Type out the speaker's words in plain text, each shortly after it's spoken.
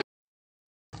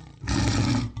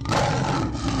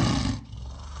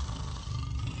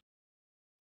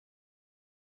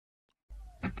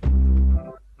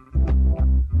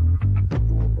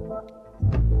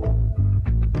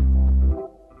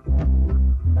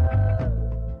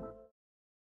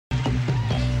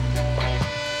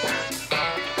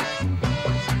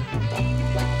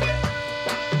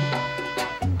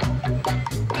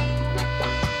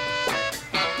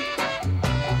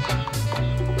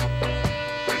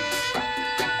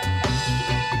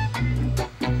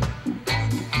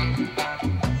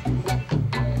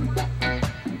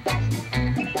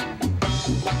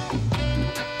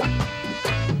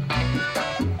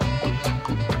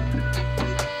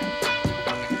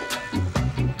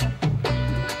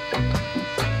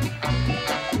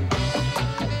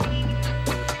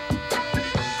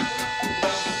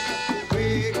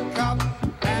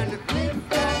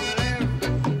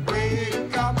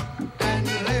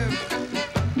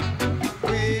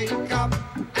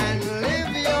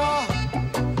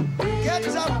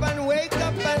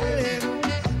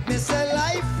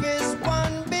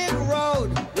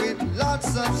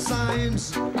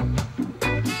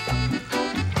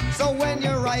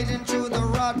right into the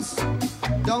ruts.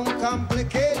 Don't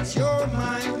complicate your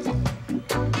mind.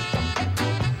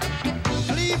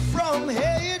 Flee from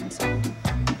hate,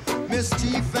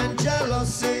 mischief and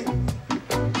jealousy.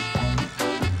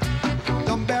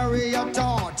 Don't bury your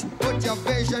thought, put your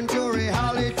vision to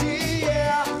reality,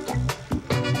 yeah.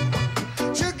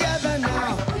 Together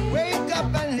now, wake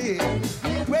up and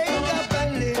live. Wake up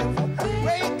and live.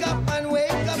 Wake up and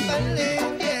wake up and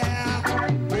live, yeah.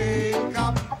 Wake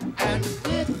up and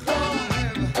live.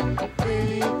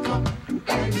 Wake up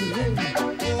and live.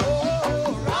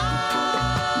 Oh, rise.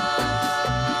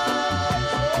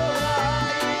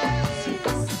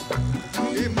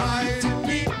 The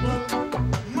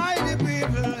mighty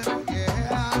people,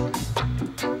 yeah.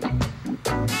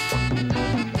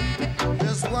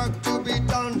 There's work to be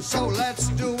done, so let's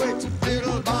do it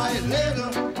little by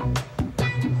little.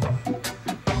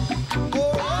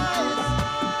 Oh,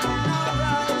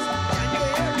 rise, can you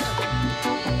hear me?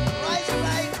 Rise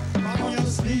right from your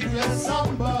sleepless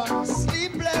slumber,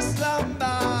 sleepless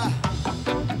slumber.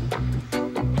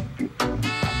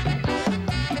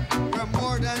 We're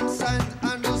more than sand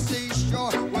and the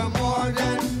seashore. We're more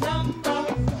than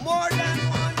number, more than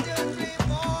 1, 2, 3,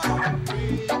 4.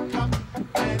 Wake up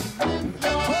and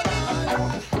live,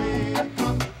 Lord. Wake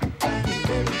up and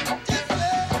live.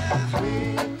 Declare.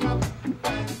 Wake up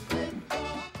and live,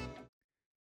 Lord.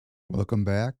 Welcome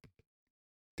back.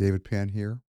 David Penn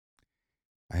here.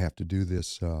 I have to do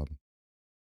this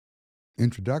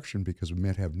introduction because we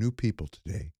might have new people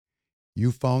today.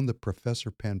 You found the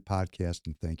Professor Penn podcast,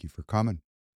 and thank you for coming.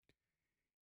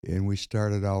 And we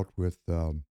started out with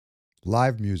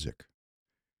live music.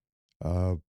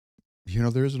 There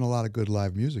isn't a lot of good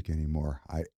live music anymore.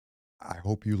 I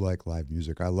hope you like live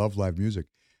music. I love live music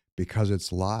because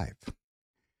it's live.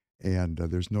 And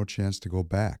there's no chance to go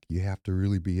back. You have to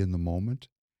really be in the moment,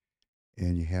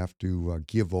 and you have to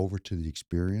give over to the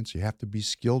experience. You have to be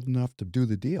skilled enough to do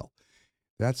the deal.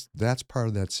 That's part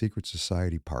of that secret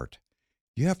society part.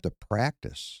 You have to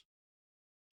practice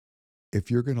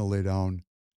if you're going to lay down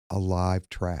a live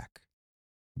track,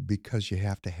 because you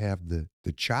have to have the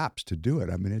chops to do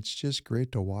it. I mean, it's just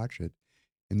great to watch it.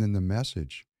 And then the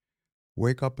message,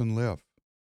 wake up and live.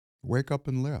 Wake up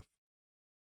and live.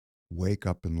 Wake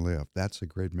up and live. That's a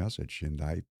great message. And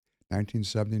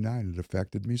 1979, it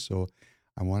affected me. So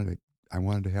I wanted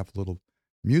to have a little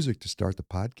music to start the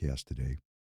podcast today.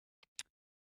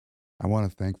 I want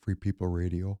to thank Free People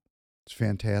Radio. It's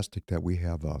fantastic that we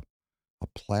have a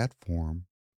platform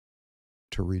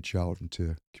to reach out and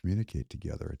to communicate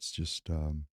together. It's just,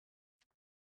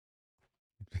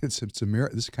 it's a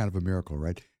miracle. This is kind of a miracle,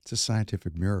 right? It's a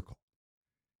scientific miracle.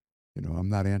 I'm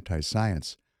not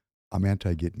anti-science. I'm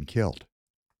anti-getting killed.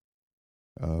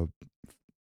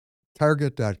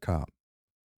 Tireget.com.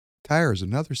 Tire is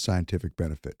another scientific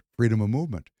benefit. Freedom of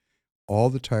movement. All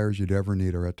the tires you'd ever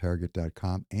need are at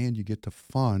Tireget.com, and you get to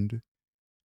fund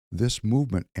this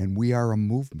movement, and we are a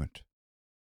movement.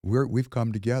 We've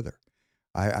come together.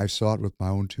 I saw it with my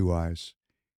own two eyes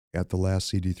at the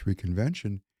last CD3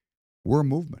 convention. We're a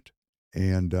movement,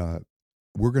 and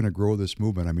we're going to grow this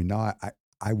movement. I mean, now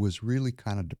I was really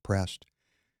kind of depressed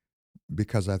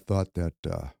because I thought that,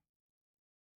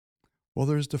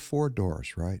 there's the 4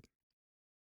 doors, right?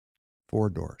 4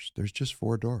 doors. There's just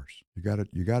 4 doors. You got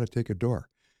to take a door.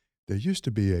 There used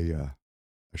to be a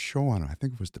show on it. I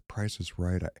think it was The Price is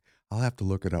Right. I'll have to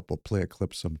look it up. We'll play a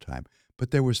clip sometime.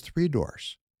 But there was 3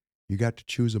 doors. You got to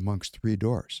choose amongst 3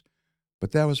 doors.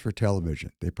 But that was for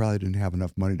television. They probably didn't have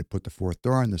enough money to put the 4th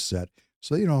door on the set.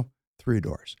 So, 3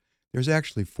 doors. There's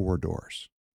actually 4 doors.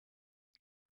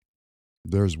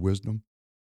 There's wisdom.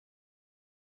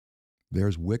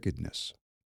 There's wickedness.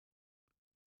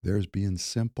 There's being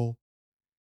simple.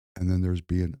 And then there's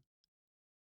being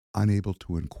unable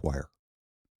to inquire.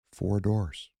 4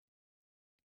 doors.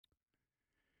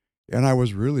 And I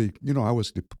was really,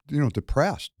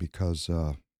 depressed because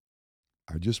I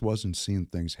just wasn't seeing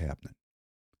things happening.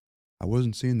 I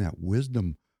wasn't seeing that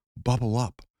wisdom bubble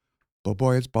up. But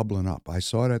boy, it's bubbling up. I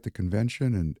saw it at the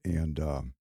convention, and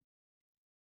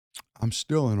I'm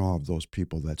still in awe of those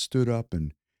people that stood up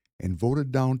and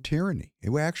voted down tyranny.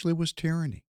 It actually was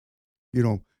tyranny.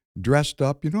 Dressed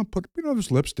up, put,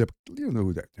 this lipstick,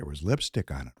 there was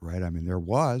lipstick on it, right? I mean, there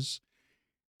was.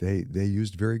 They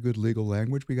used very good legal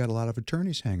language. We got a lot of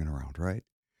attorneys hanging around, right?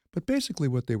 But basically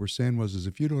what they were saying was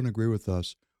if you don't agree with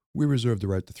us, we reserve the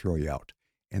right to throw you out.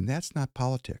 And that's not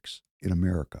politics in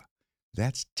America.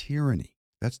 That's tyranny.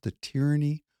 That's the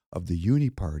tyranny of the uni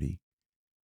party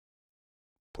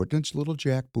putting its little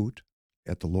jackboot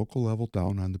at the local level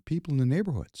down on the people in the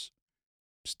neighborhoods.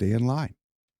 Stay in line.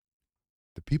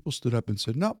 The people stood up and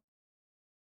said, no,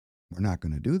 We're not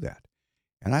going to do that.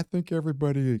 And I think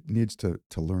everybody needs to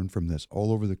learn from this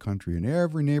all over the country in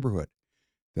every neighborhood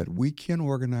that we can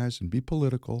organize and be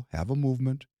political, have a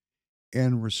movement,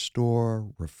 and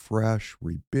restore, refresh,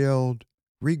 rebuild,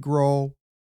 regrow,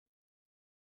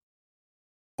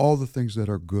 all the things that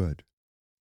are good,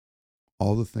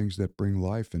 all the things that bring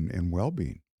life and well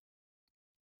being.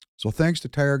 So thanks to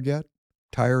TireGet.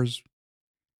 Tires,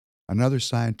 another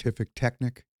scientific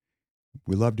technique.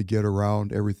 We love to get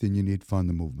around everything you need, fund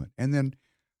the movement. And then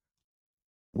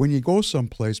when you go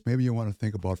someplace, maybe you want to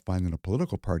think about finding a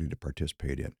political party to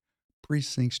participate in.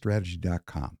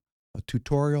 PrecinctStrategy.com, a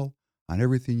tutorial on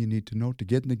everything you need to know to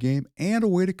get in the game and a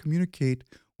way to communicate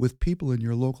with people in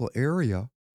your local area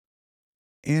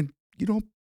and,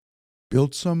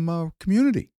 build some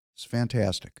community. It's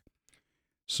fantastic.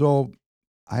 So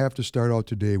I have to start out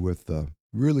today with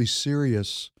really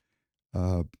serious.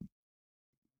 It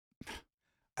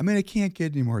can't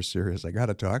get any more serious. I got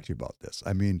to talk to you about this.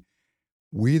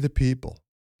 We the people,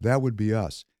 that would be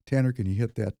us. Tanner, can you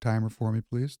hit that timer for me,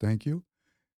 please? Thank you.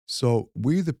 So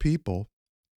we the people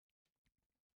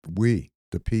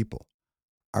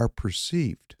are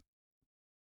perceived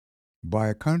by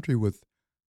a country with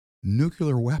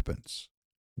nuclear weapons.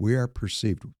 We are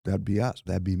perceived. That'd be us.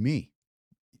 That'd be me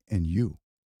and you,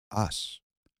 us.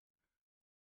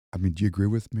 Do you agree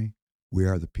with me? We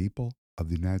are the people of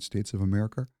the United States of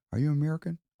America. Are you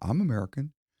American? I'm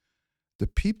American. The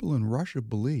people in Russia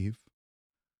believe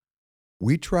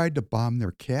we tried to bomb their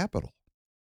capital.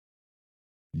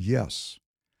 Yes.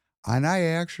 And I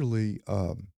actually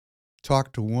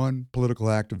talked to one political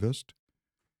activist,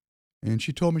 and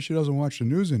she told me she doesn't watch the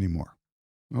news anymore.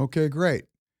 Okay, great.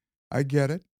 I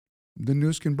get it. The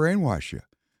news can brainwash you.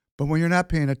 But when you're not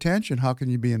paying attention, how can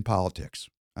you be in politics?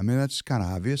 That's kind of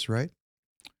obvious, right?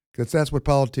 Because that's what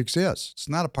politics is. It's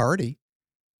not a party.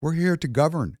 We're here to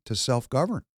govern, to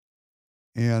self-govern.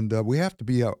 And we have to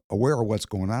be aware of what's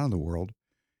going on in the world.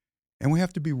 And we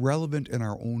have to be relevant in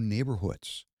our own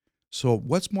neighborhoods. So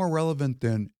what's more relevant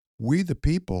than we the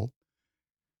people?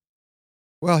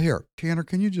 Well, here, Tanner,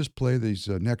 can you just play these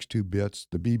next two bits,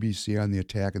 the BBC on the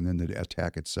attack and then the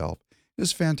attack itself?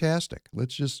 It's fantastic.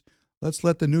 Let's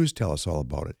let the news tell us all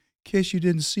about it. In case you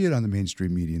didn't see it on the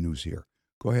mainstream media news here.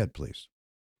 Go ahead, please.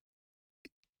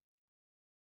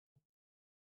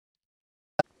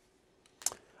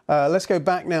 Let's go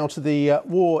back now to the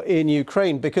war in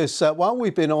Ukraine, because while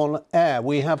we've been on air,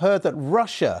 we have heard that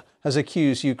Russia has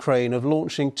accused Ukraine of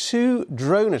launching 2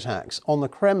 drone attacks on the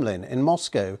Kremlin in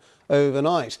Moscow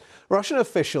overnight. Russian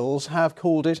officials have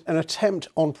called it an attempt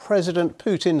on President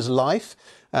Putin's life,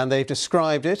 and they've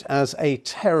described it as a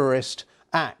terrorist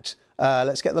act.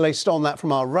 Let's get the latest on that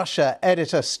from our Russia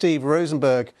editor, Steve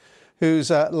Rosenberg, who's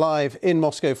live in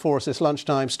Moscow for us this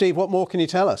lunchtime. Steve, what more can you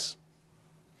tell us?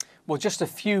 Well, just a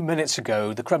few minutes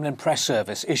ago, the Kremlin press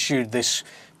service issued this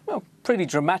pretty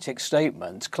dramatic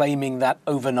statement claiming that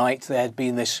overnight there had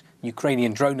been this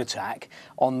Ukrainian drone attack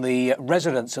on the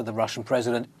residence of the Russian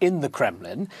president in the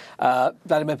Kremlin.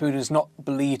 Vladimir Putin is not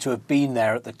believed to have been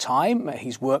there at the time.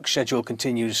 His work schedule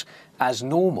continues as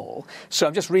normal. So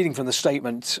I'm just reading from the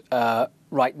statement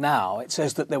right now. It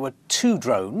says that there were 2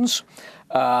 drones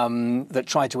that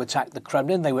tried to attack the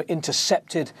Kremlin. They were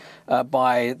intercepted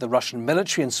by the Russian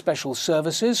military and special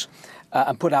services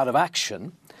and put out of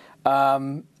action.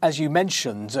 As you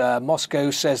mentioned, Moscow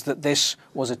says that this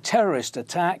was a terrorist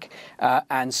attack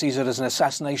and sees it as an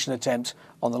assassination attempt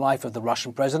on the life of the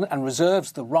Russian president and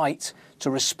reserves the right to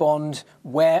respond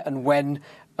where and when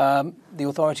the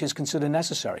authorities consider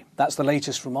necessary. That's the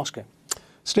latest from Moscow.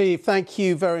 Steve, thank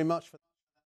you very much for that.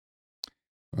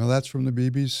 Well, that's from the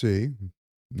BBC,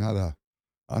 not an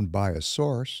unbiased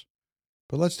source.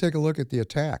 But let's take a look at the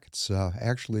attack. It's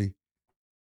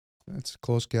That's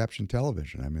closed caption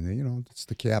television. It's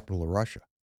the capital of Russia.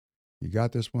 You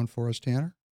got this one for us,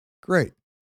 Tanner? Great.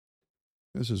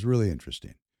 This is really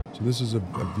interesting. So this is a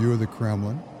view of the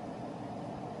Kremlin.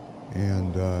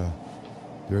 And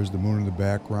there's the moon in the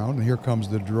background. And here comes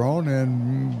the drone,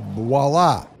 and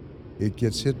voila. It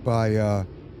gets hit by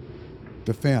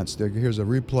defense. Here's a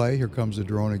replay. Here comes the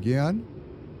drone again.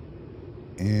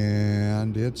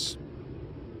 And it's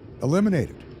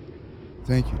eliminated.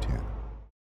 Thank you, Tanner.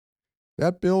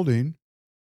 That building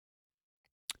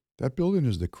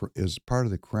is part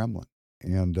of the Kremlin,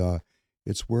 and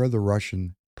it's where the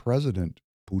Russian President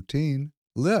Putin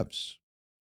lives.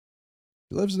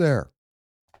 He lives there.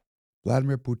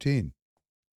 Vladimir Putin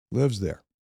lives there.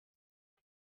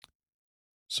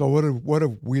 So what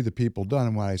have we the people done?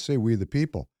 And when I say we the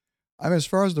people, as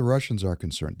far as the Russians are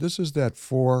concerned, this is that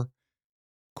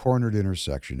 4-cornered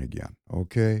intersection again,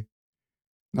 okay?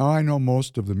 Now, I know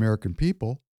most of the American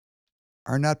people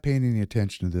are not paying any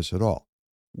attention to this at all,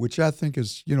 which I think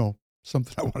is,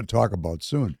 something I want to talk about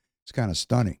soon. It's kind of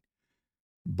stunning.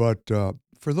 But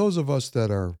for those of us that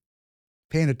are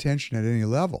paying attention at any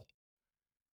level,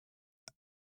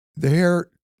 the hair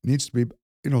needs to be,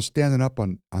 standing up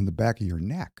on the back of your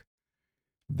neck.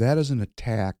 That is an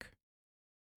attack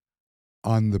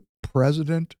on the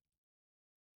president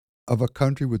of a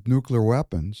country with nuclear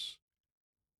weapons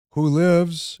who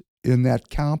lives in that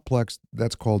complex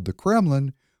that's called the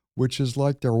Kremlin, which is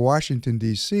like their Washington,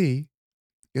 D.C.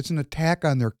 It's an attack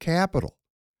on their capital.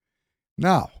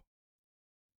 Now,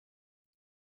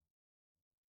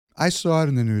 I saw it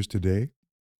in the news today.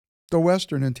 The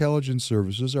Western intelligence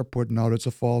services are putting out it's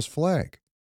a false flag.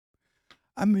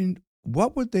 I mean,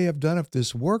 what would they have done if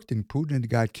this worked and Putin had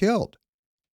got killed?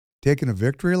 Taken a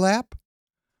victory lap?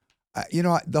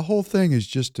 The whole thing is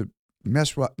just to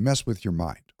mess with your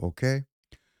mind, okay?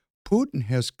 Putin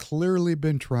has clearly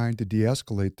been trying to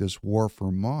de-escalate this war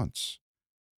for months.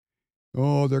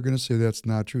 Oh, they're going to say that's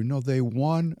not true. No, they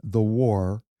won the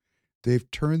war. They've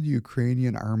turned the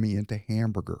Ukrainian army into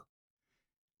hamburger.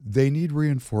 They need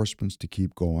reinforcements to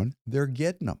keep going. They're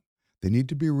getting them. They need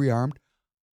to be rearmed.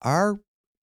 Our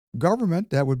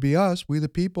government, that would be us, we the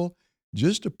people,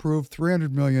 just approved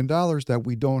 $300 million that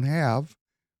we don't have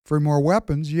for more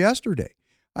weapons yesterday.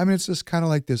 I mean, it's just kind of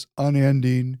like this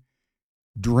unending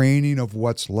draining of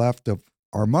what's left of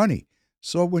our money.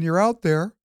 So when you're out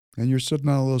there and you're sitting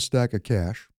on a little stack of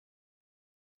cash,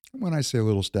 when I say a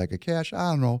little stack of cash,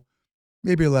 I don't know,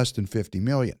 maybe less than 50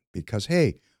 million. Because,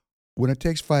 hey, when it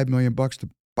takes $5 million to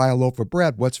buy a loaf of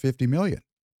bread, what's 50 million?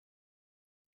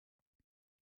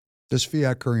 This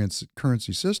fiat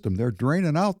currency system, they're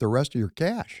draining out the rest of your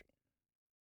cash.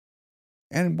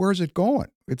 And where's it going?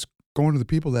 It's going to the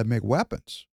people that make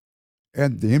weapons.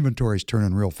 And the inventory's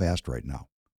turning real fast right now,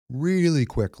 really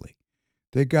quickly.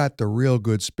 They got the real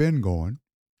good spin going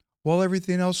while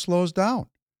everything else slows down.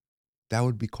 That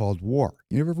would be called war.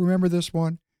 You ever remember this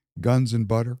one? Guns and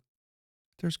butter?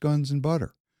 There's guns and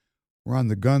butter. We're on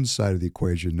the guns side of the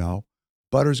equation now.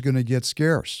 Butter's going to get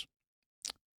scarce.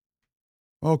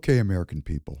 Okay, American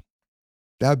people.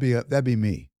 That'd be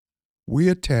me. We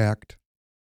attacked.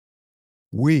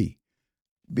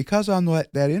 Because on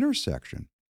that intersection,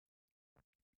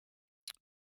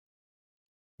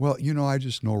 well, I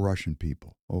just know Russian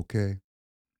people, okay?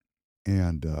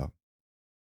 And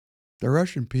the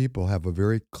Russian people have a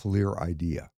very clear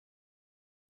idea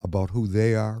about who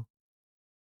they are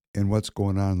and what's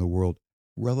going on in the world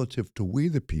relative to we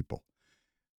the people.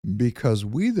 Because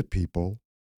we the people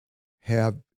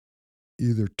have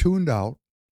either tuned out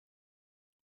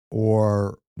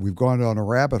or we've gone down a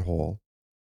rabbit hole.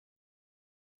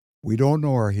 We don't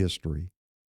know our history.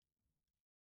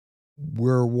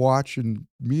 We're watching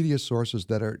media sources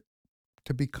that are,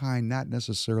 to be kind, not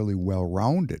necessarily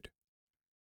well-rounded.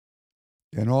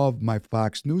 And all of my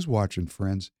Fox News watching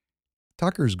friends,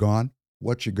 Tucker's gone.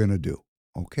 What you gonna do?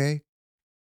 Okay?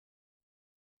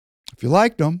 If you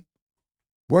liked him,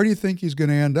 where do you think he's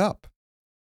gonna end up?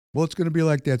 Well, it's gonna be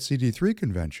like that CD3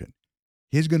 convention.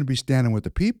 He's gonna be standing with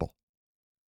the people.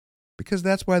 Because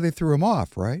that's why they threw him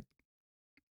off, right?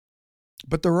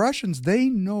 But the Russians, they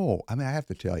know. I mean, I have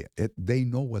to tell you, they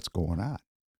know what's going on.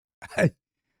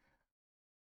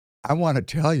 I want to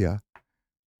tell you,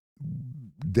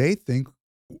 they think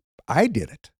I did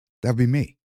it. That'd be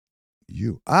me.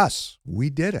 You, us, we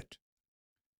did it.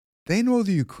 They know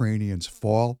the Ukrainians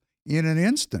fall in an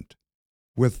instant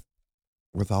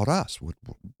without us.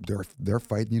 They're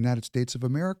fighting the United States of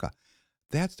America.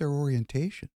 That's their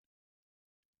orientation.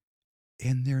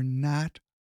 And they're not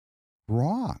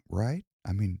wrong, right?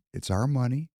 I mean, it's our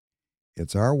money,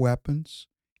 it's our weapons,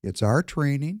 it's our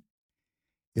training,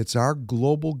 it's our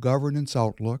global governance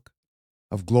outlook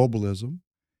of globalism,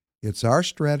 it's our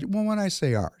strategy. Well, when I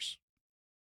say ours,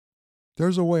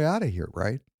 there's a way out of here,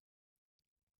 right?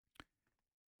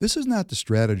 This is not the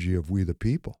strategy of we the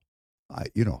people.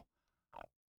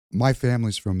 My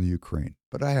family's from the Ukraine,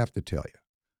 but I have to tell you,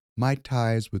 my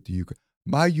ties with the Ukraine,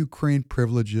 my Ukraine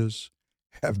privileges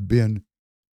have been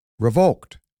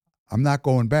revoked. I'm not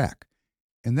going back.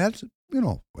 And that's,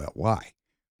 well, why?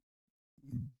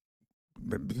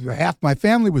 Half my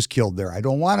family was killed there. I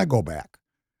don't want to go back.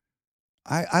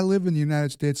 I live in the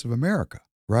United States of America,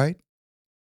 right?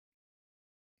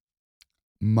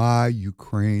 My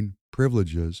Ukraine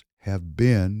privileges have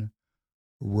been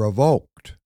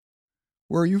revoked.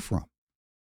 Where are you from?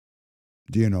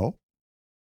 Do you know?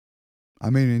 I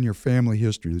mean, in your family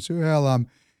history, they say, well,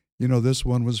 this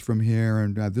one was from here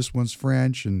and this one's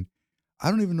French. And I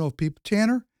don't even know if people,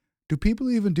 Tanner, Do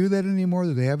people even do that anymore?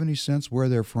 Do they have any sense where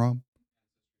they're from?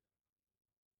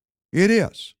 It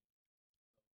is.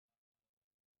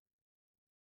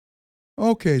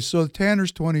 Okay, so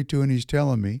Tanner's 22 and he's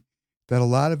telling me that a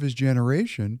lot of his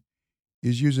generation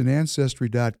is using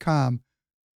Ancestry.com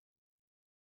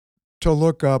to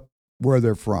look up where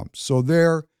they're from. So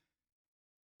they're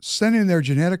sending their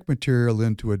genetic material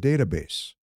into a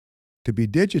database to be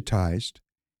digitized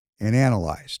and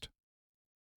analyzed.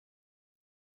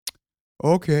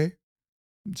 Okay,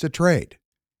 it's a trade.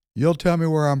 You'll tell me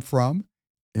where I'm from,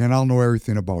 and I'll know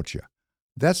everything about you.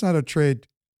 That's not a trade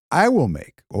I will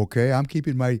make, okay? I'm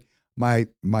keeping my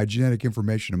genetic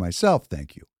information to myself,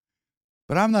 thank you.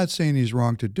 But I'm not saying he's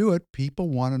wrong to do it. People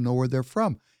want to know where they're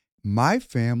from. My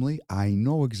family, I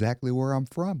know exactly where I'm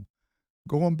from,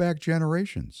 going back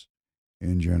generations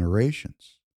and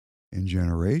generations and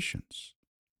generations.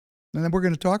 And then we're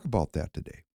going to talk about that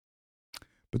today.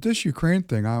 But this Ukraine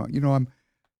thing, I'm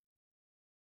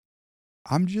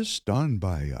just stunned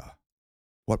by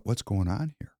what's going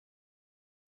on here.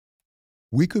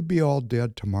 We could be all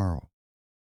dead tomorrow.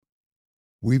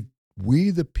 We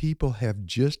the people have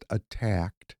just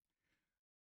attacked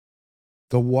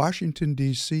the Washington,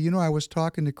 D.C. I was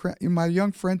talking to my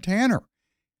young friend Tanner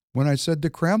when I said the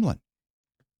Kremlin.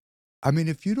 I mean,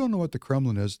 if you don't know what the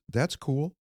Kremlin is, that's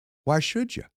cool. Why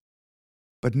should you?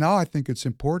 But now I think it's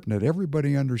important that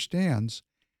everybody understands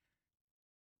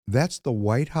that's the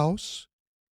White House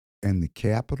and the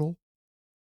capital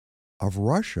of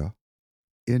Russia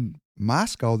in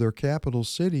Moscow, their capital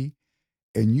city,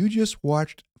 and you just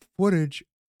watched footage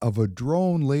of a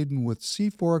drone laden with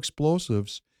C4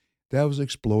 explosives that was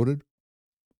exploded.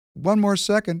 One more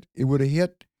second, it would have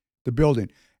hit the building.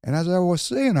 And as I was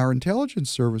saying, our intelligence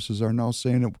services are now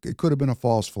saying it could have been a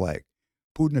false flag.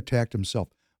 Putin attacked himself.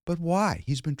 But why?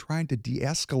 He's been trying to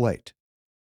de-escalate.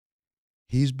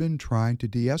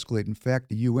 In fact,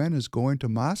 the UN is going to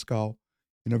Moscow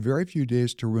in a very few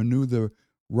days to renew the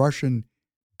Russian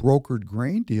brokered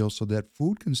grain deal so that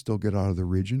food can still get out of the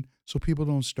region so people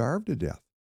don't starve to death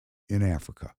in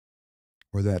Africa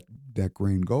where that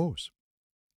grain goes.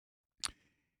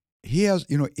 He has,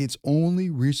 it's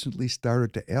only recently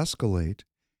started to escalate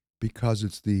because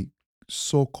it's the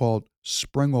so-called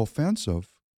spring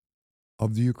offensive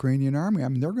of the Ukrainian army. I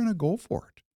mean, they're going to go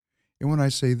for it. And when I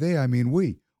say they, I mean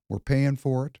we. We're paying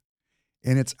for it.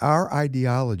 And it's our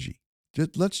ideology.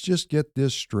 Let's just get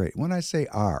this straight. When I say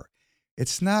our,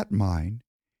 it's not mine.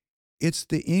 It's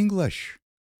the English.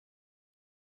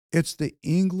 It's the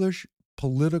English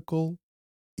political,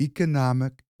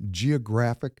 economic,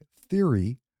 geographic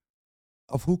theory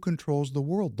of who controls the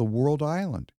world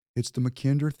island. It's the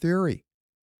Mackinder theory,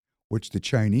 which the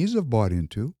Chinese have bought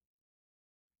into.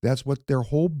 That's what their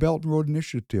whole Belt and Road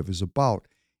Initiative is about,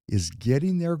 is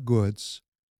getting their goods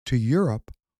to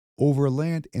Europe over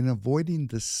land and avoiding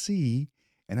the sea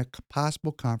and a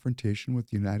possible confrontation with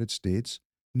the United States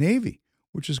Navy,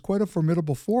 which is quite a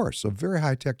formidable force of very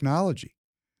high technology.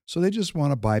 So they just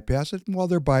want to bypass it. And while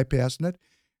they're bypassing it,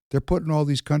 they're putting all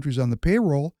these countries on the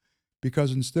payroll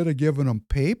because instead of giving them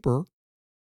paper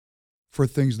for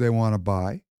things they want to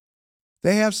buy,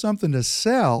 they have something to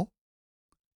sell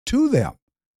to them.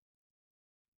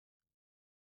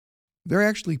 They're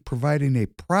actually providing a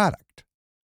product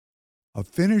of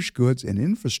finished goods and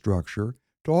infrastructure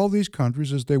to all these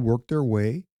countries as they work their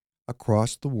way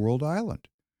across the world island.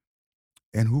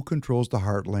 And who controls the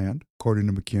heartland, according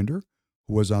to Mackinder,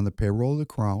 who was on the payroll of the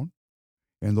Crown?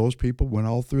 And those people went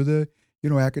all through the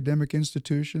academic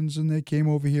institutions, and they came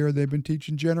over here. They've been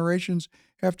teaching generations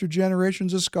after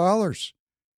generations of scholars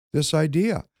this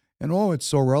idea. And it's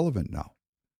so relevant now.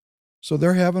 So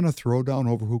they're having a throwdown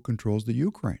over who controls the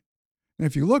Ukraine. And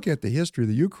if you look at the history of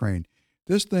the Ukraine,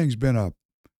 this thing's been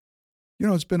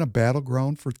it's been a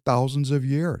battleground for thousands of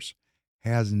years.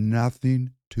 Has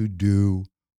nothing to do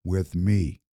with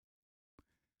me.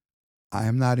 I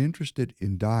am not interested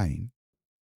in dying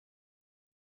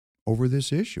over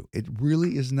this issue. It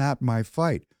really is not my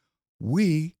fight.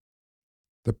 We,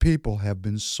 the people, have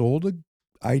been sold an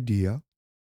idea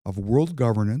of world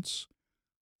governance,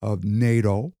 of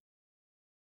NATO,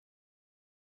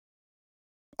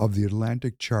 of the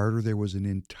Atlantic Charter. There was an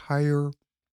entire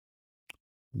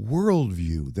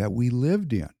worldview that we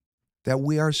lived in, that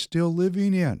we are still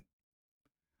living in,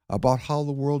 about how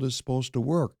the world is supposed to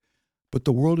work. But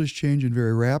the world is changing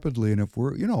very rapidly. And if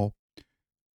we're,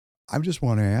 I just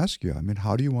want to ask you,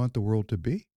 how do you want the world to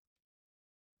be?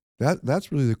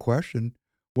 That's really the question.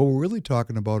 What we're really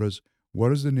talking about is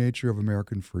what is the nature of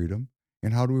American freedom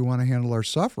and how do we want to handle our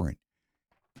suffering?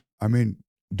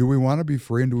 Do we want to be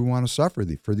free and do we want to suffer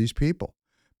for these people?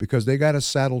 because they got us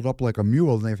saddled up like a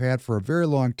mule, and they've had for a very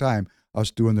long time us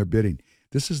doing their bidding.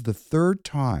 This is the third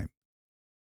time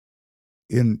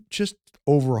in just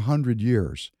over 100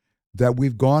 years that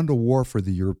we've gone to war for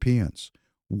the Europeans.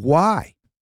 Why?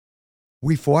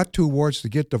 We fought 2 wars to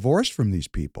get divorced from these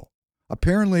people.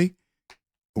 Apparently,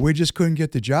 we just couldn't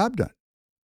get the job done.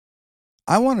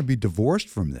 I want to be divorced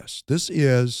from this. This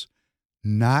is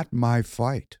not my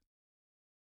fight.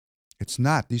 It's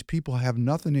not. These people have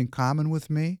nothing in common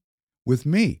with me.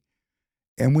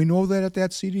 And we know that at that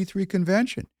CD3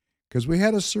 convention, because we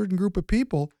had a certain group of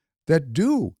people that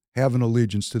do have an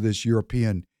allegiance to this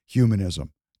European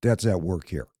humanism that's at work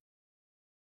here,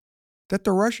 that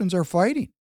the Russians are fighting,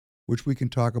 which we can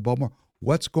talk about more.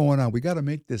 What's going on? We got to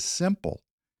make this simple.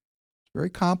 It's very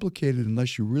complicated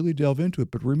unless you really delve into it.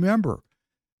 But remember,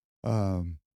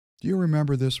 do you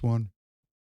remember this one?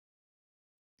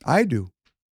 I do.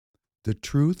 The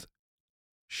truth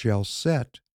shall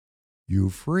set you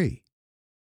free.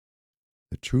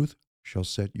 The truth shall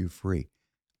set you free.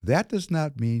 That does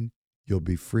not mean you'll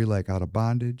be free like out of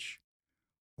bondage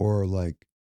or like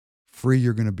free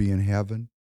you're going to be in heaven.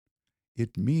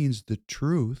 It means the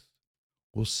truth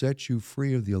will set you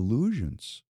free of the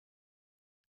illusions,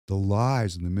 the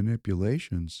lies and the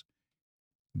manipulations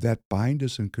that bind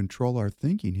us and control our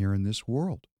thinking here in this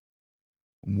world.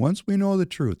 Once we know the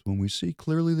truth, when we see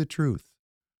clearly the truth,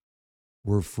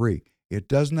 we're free. It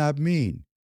does not mean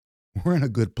we're in a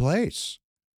good place.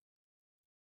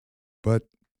 But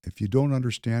if you don't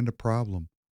understand a problem,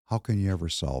 how can you ever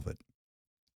solve it?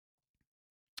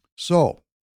 So,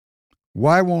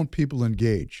 why won't people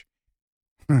engage?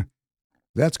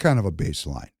 That's kind of a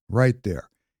baseline right there.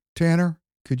 Tanner,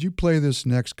 could you play this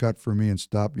next cut for me and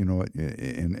stop,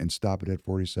 and stop it at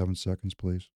 47 seconds,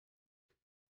 please?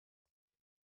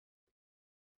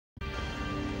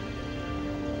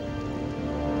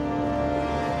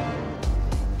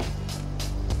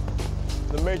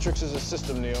 The Matrix is a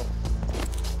system, Neo.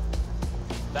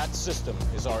 That system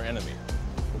is our enemy.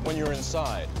 But when you're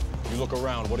inside, you look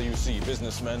around, what do you see?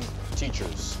 Businessmen,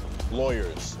 teachers,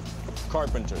 lawyers,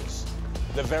 carpenters,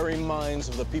 the very minds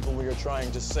of the people we are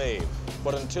trying to save.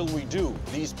 But until we do,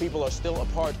 these people are still a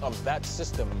part of that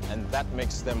system, and that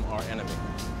makes them our enemy.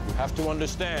 You have to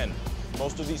understand,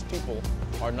 most of these people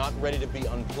are not ready to be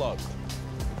unplugged.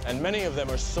 And many of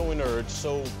them are so inert,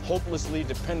 so hopelessly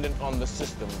dependent on the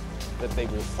system, that they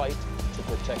will fight to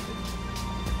protect it.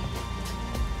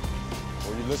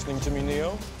 Were you listening to me,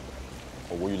 Neo?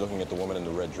 Or were you looking at the woman in the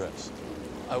red dress?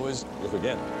 I was. Look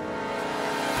again.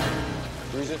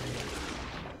 Freeze it.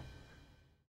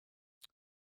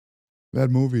 That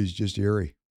movie is just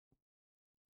eerie.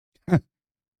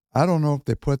 I don't know if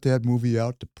they put that movie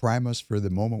out to prime us for the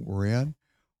moment we're in,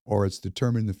 or it's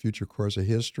determining the future course of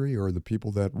history, or the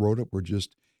people that wrote it were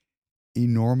just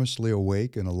enormously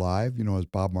awake and alive, as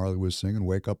Bob Marley was singing,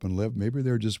 wake up and live. Maybe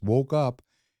they just woke up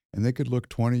and they could look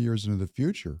 20 years into the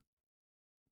future.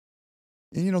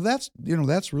 And,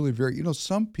 that's really very,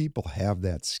 some people have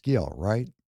that skill, right?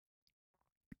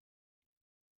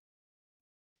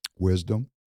 Wisdom,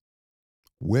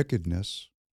 wickedness,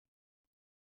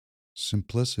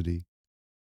 simplicity,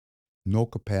 no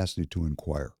capacity to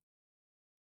inquire.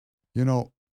 We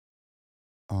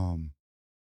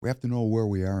have to know where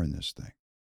we are in this thing.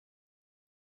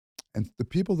 And the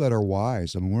people that are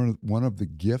wise, one of the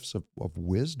gifts of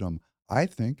wisdom, I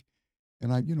think,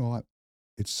 and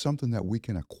it's something that we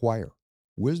can acquire.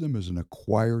 Wisdom is an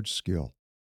acquired skill.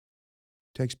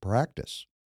 It takes practice,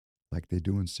 like they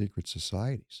do in secret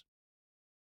societies.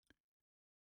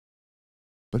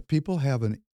 But people have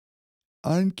an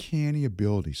uncanny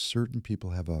ability. Certain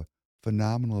people have a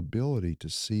phenomenal ability to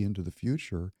see into the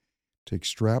future, to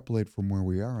extrapolate from where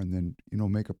we are, and then,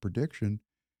 make a prediction.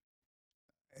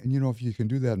 And, if you can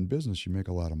do that in business, you make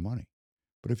a lot of money.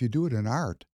 But if you do it in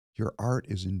art, your art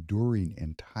is enduring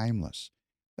and timeless.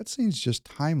 That seems just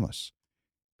timeless.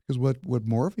 Because what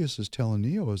Morpheus is telling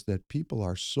Neo is that people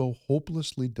are so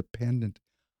hopelessly dependent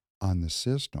on the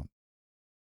system,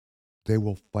 they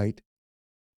will fight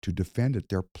to defend it.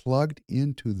 They're plugged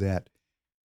into that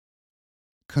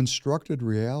constructed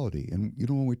reality. And,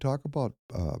 when we talk about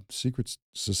secret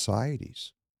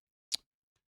societies,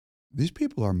 these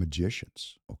people are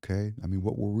magicians, okay?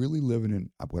 What we're really living in,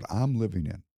 what I'm living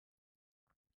in,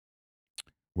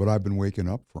 what I've been waking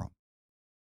up from,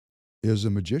 is a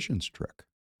magician's trick.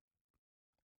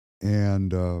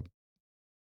 And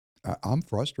I'm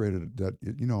frustrated that,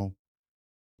 it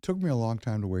took me a long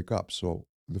time to wake up. So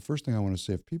the first thing I want to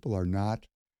say, if people are not,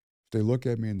 if they look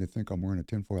at me and they think I'm wearing a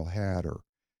tinfoil hat, or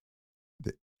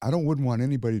wouldn't want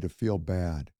anybody to feel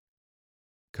bad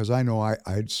because I know I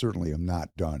certainly am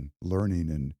not done learning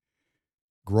and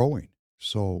growing.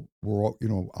 So we're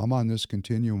all, I'm on this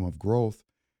continuum of growth,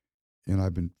 and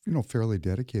I've been, fairly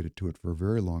dedicated to it for a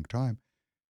very long time.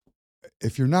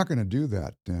 If you're not going to do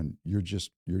that, then you're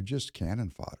just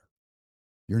cannon fodder.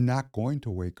 You're not going to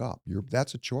wake up.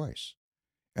 That's a choice.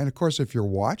 And of course, if you're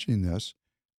watching this,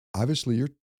 obviously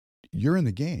you're in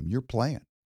the game. You're playing.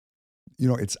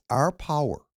 It's our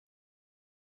power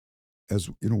as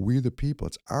we the people.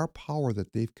 It's our power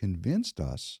that they've convinced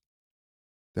us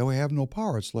that we have no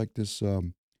power. It's like this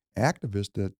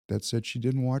activist that said she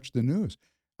didn't watch the news.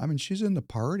 I mean, she's in the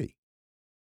party,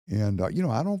 and I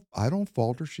don't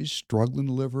fault her. She's struggling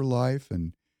to live her life,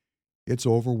 and it's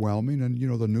overwhelming. And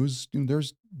the news,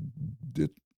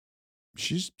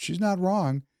 she's not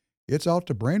wrong. It's out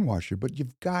to brainwash you, but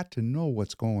you've got to know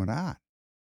what's going on.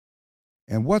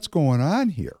 And what's going on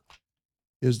here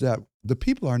is that the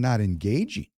people are not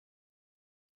engaging.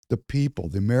 The people,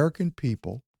 the American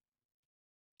people,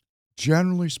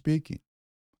 generally speaking,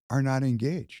 are not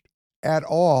engaged at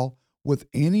all with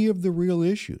any of the real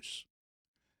issues,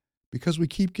 because we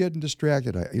keep getting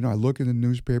distracted. I look in the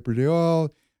newspaper today, oh,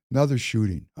 another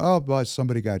shooting. Oh, but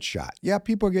somebody got shot. Yeah,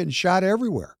 people are getting shot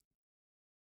everywhere.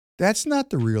 That's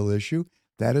not the real issue.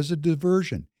 That is a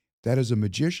diversion. That is a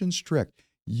magician's trick.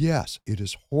 Yes, it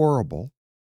is horrible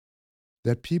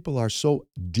that people are so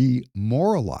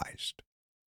demoralized.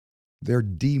 They're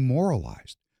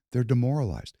demoralized. They're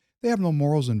demoralized. They have no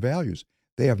morals and values.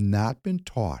 They have not been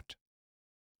taught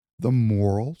the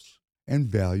morals and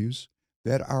values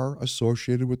that are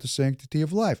associated with the sanctity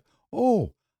of life.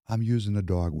 Oh, I'm using a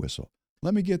dog whistle.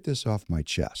 Let me get this off my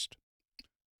chest.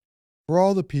 For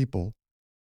all the people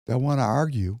that want to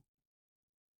argue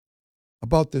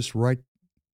about this right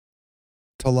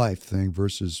to life thing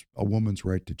versus a woman's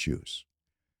right to choose,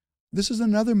 this is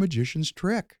another magician's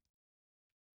trick.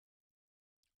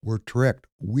 We're tricked.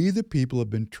 We, the people,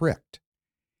 have been tricked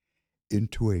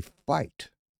into a fight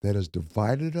that has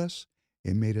divided us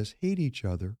and made us hate each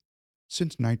other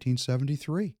since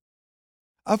 1973.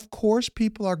 Of course,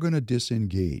 people are going to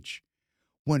disengage.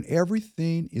 When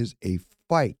everything is a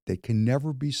fight that can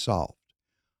never be solved,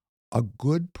 a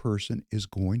good person is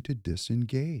going to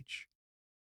disengage.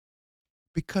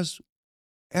 Because,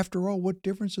 after all, what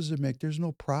difference does it make? There's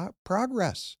no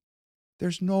progress.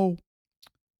 There's no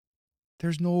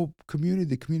community,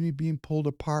 the community being pulled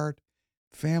apart,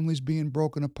 families being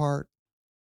broken apart.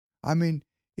 I mean,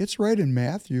 it's right in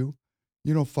Matthew,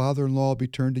 father-in-law will be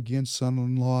turned against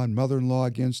son-in-law and mother-in-law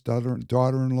against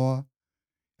daughter-in-law.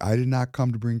 I did not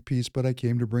come to bring peace, but I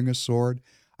came to bring a sword.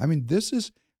 I mean, this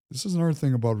is another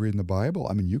thing about reading the Bible.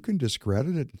 I mean, you can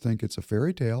discredit it and think it's a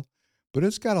fairy tale, but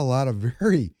it's got a lot of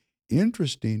very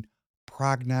interesting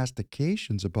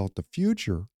prognostications about the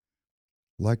future,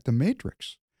 like The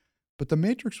Matrix. But The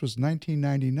Matrix was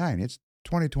 1999. It's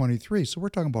 2023, so we're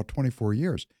talking about 24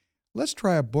 years. Let's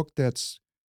try a book that's,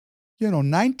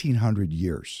 1,900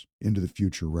 years into the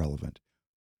future relevant.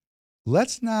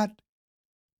 Let's not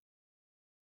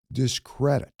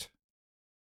discredit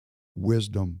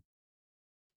wisdom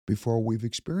before we've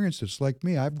experienced it. It's like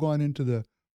me. I've gone into the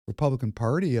Republican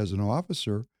Party as an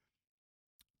officer,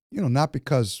 not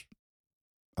because,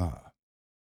 how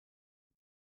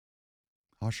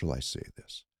shall I say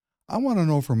this? I want to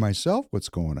know for myself what's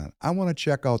going on. I want to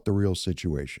check out the real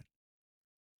situation.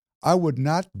 I would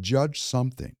not judge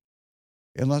something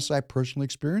unless I personally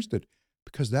experienced it,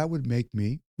 because that would make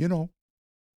me,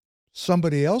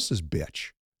 somebody else's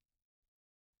bitch,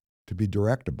 to be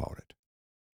direct about it.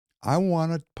 I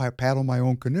want to paddle my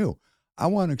own canoe. I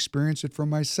want to experience it for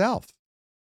myself.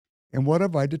 And what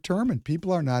have I determined?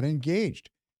 People are not engaged.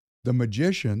 The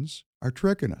magicians are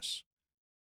tricking us,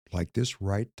 like this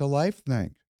right to life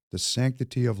thing. The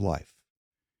sanctity of life.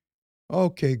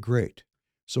 Okay, great.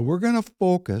 So we're going to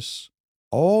focus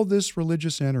all this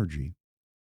religious energy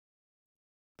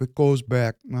that goes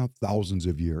back thousands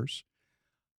of years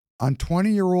on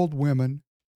 20-year-old women,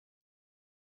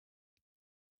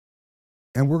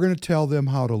 and we're going to tell them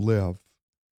how to live,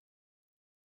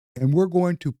 and we're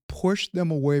going to push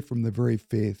them away from the very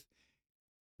faith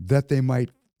that they might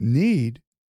need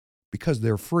because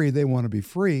they're free. They want to be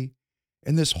free.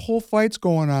 And this whole fight's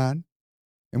going on,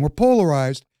 and we're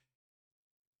polarized.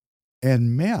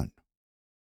 And men,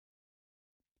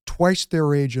 twice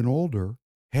their age and older,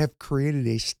 have created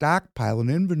a stockpile, an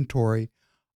inventory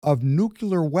of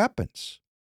nuclear weapons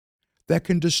that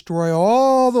can destroy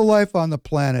all the life on the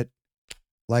planet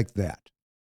like that.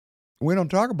 We don't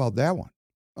talk about that one.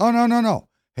 Oh, no.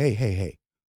 Hey.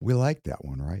 We like that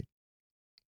one, right?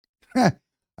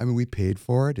 I mean, we paid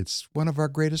for it. It's one of our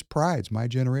greatest prides, my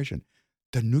generation.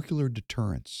 The nuclear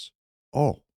deterrence.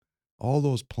 Oh, all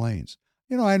those planes.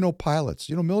 I know pilots,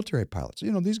 military pilots.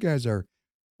 These guys are,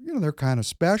 they're kind of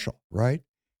special, right?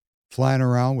 Flying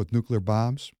around with nuclear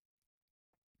bombs.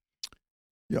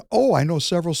 I know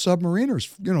several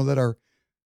submariners, that are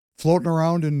floating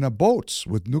around in boats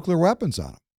with nuclear weapons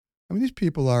on them. I mean, these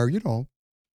people are,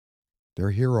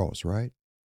 they're heroes, right?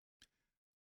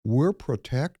 We're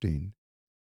protecting,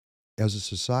 as a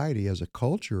society, as a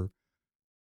culture,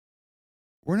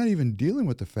 we're not even dealing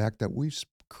with the fact that we've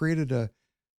created a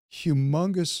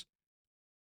humongous,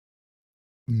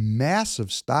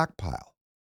 massive stockpile.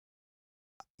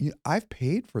 I've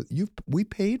paid for it. We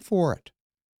paid for it.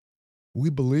 We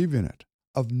believe in it,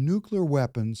 of nuclear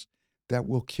weapons that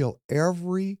will kill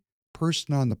every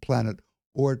person on the planet,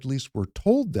 or at least we're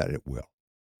told that it will.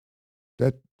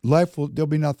 That there'll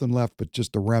be nothing left but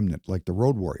just a remnant, like the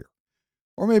Road Warrior.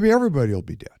 Or maybe everybody will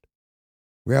be dead.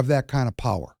 We have that kind of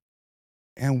power.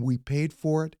 And we paid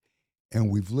for it, and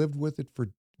we've lived with it for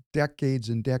decades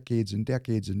and decades and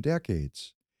decades and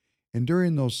decades. And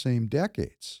during those same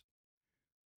decades,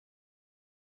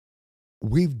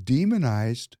 we've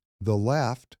demonized the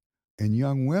left and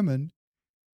young women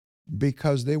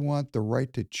because they want the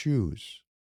right to choose.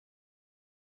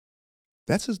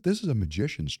 This is a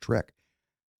magician's trick.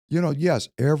 Yes,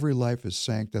 every life is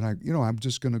sanctioned. And I'm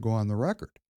just going to go on the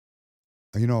record.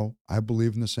 I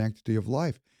believe in the sanctity of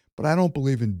life, but I don't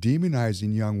believe in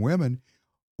demonizing young women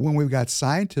when we've got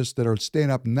scientists that are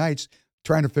staying up nights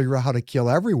trying to figure out how to kill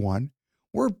everyone.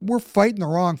 We're fighting the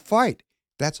wrong fight.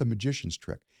 That's a magician's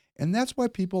trick. And that's why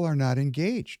people are not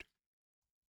engaged.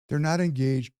 They're not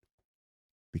engaged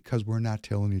because we're not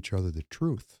telling each other the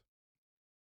truth.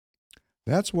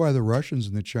 That's why the Russians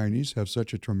and the Chinese have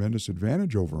such a tremendous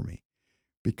advantage over me,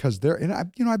 because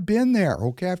I've been there.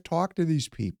 Okay, I've talked to these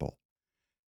people.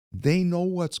 They know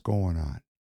what's going on.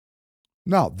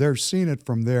 Now, they're seeing it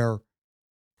from their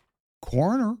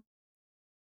corner,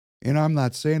 and I'm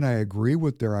not saying I agree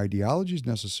with their ideologies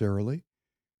necessarily.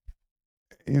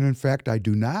 And in fact, I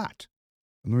do not.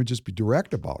 And let me just be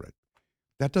direct about it.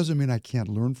 That doesn't mean I can't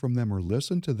learn from them or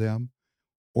listen to them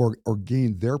or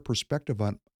gain their perspective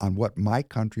on what my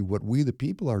country, what we the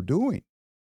people are doing.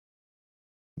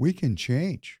 We can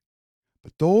change.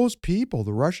 But those people,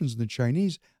 the Russians and the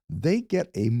Chinese, they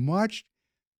get a much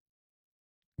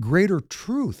greater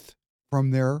truth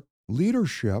from their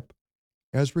leadership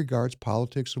as regards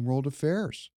politics and world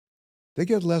affairs. They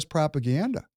get less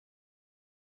propaganda.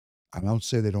 I don't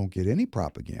say they don't get any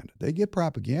propaganda. They get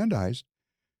propagandized.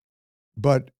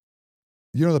 But,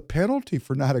 the penalty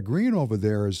for not agreeing over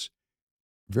there is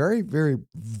very, very,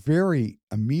 very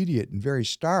immediate and very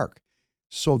stark.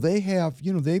 So they have,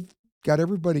 they've got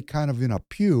everybody kind of in a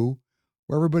pew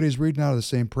where everybody's reading out of the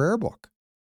same prayer book.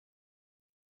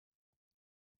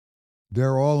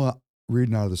 They're all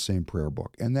reading out of the same prayer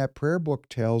book. And that prayer book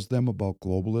tells them about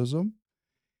globalism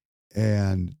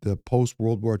and the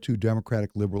post-World War II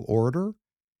democratic liberal order.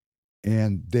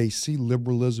 And they see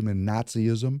liberalism and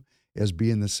Nazism as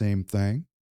being the same thing.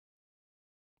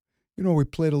 We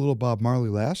played a little Bob Marley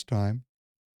last time.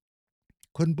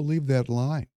 Couldn't believe that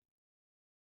line.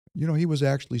 He was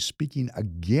actually speaking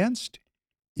against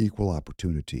equal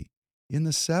opportunity in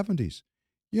the 70s.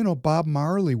 Bob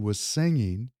Marley was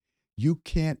singing, "You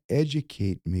can't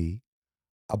educate me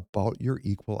about your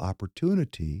equal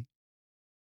opportunity."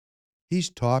 He's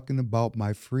talking about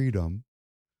my freedom,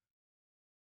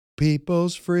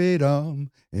 people's freedom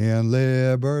and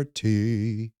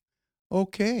liberty.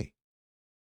 Okay.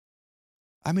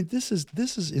 I mean, this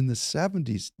is in the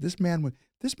 70s. This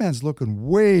man's looking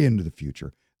way into the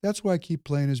future. That's why I keep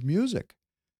playing his music.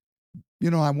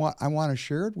 I want to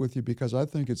share it with you because I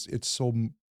think it's so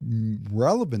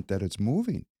relevant that it's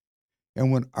moving.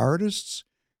 And when artists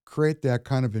create that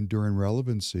kind of enduring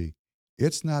relevancy,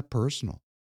 it's not personal.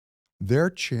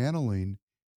 They're channeling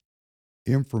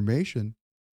information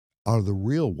out of the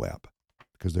real web,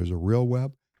 because there's a real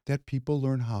web that people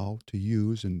learn how to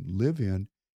use and live in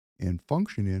and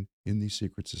function in these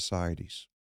secret societies.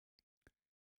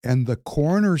 And the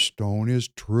cornerstone is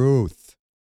truth.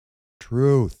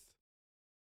 Truth.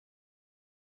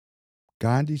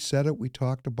 Gandhi said it. We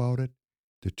talked about it.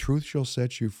 The truth shall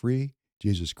set you free.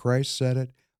 Jesus Christ said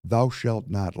it. Thou shalt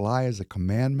not lie as a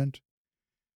commandment.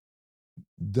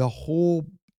 The whole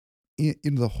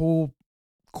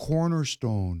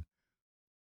cornerstone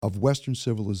of Western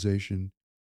civilization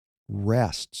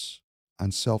rests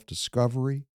on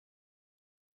self-discovery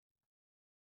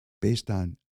based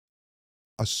on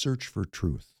a search for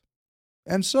truth.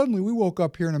 And suddenly we woke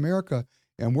up here in America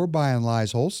and we're buying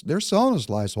lies wholesale. They're selling us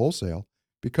lies wholesale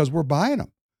because we're buying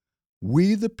them.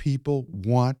 We, the people,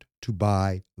 want to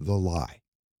buy the lie.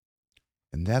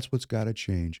 And that's what's got to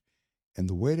change. And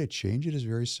the way to change it is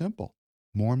very simple.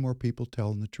 More and more people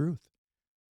telling the truth.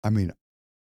 I mean,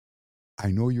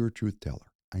 I know you're a truth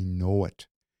teller. I know it.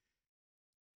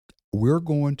 We're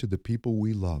going to the people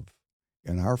we love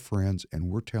and our friends, and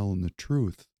we're telling the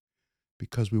truth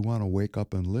because we want to wake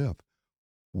up and live.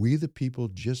 We, the people,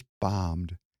 just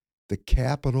bombed the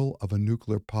capital of a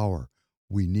nuclear power.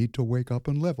 We need to wake up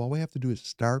and live. All we have to do is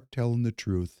start telling the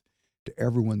truth to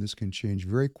everyone. This can change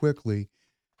very quickly,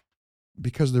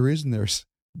 because the reason there's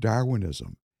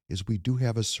Darwinism is we do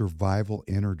have a survival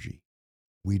energy.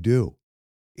 We do.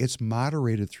 It's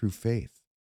moderated through faith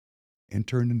and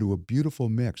turned into a beautiful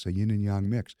mix, a yin and yang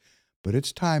mix. But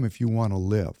it's time, if you want to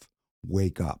live,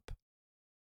 wake up.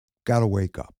 Got to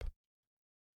wake up.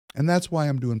 And that's why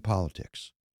I'm doing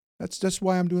politics. That's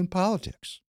why I'm doing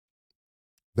politics.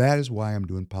 That is why I'm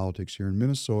doing politics here in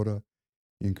Minnesota,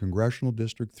 in Congressional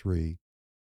District 3.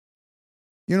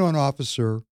 You know, an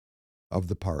officer of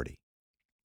the party.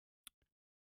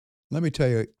 Let me tell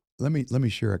you, let me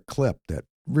share a clip that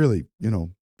really,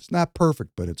 it's not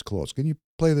perfect, but it's close. Can you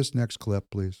play this next clip,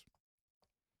 please?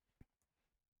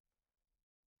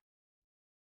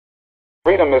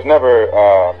 Freedom is never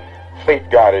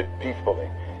safeguarded peacefully.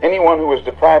 Anyone who is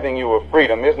depriving you of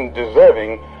freedom isn't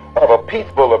deserving of a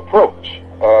peaceful approach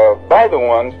by the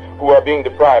ones who are being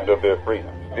deprived of their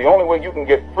freedom. The only way you can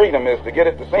get freedom is to get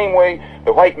it the same way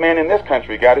the white man in this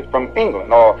country got it from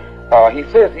England, or he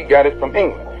says he got it from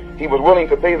England. He was willing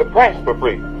to pay the price for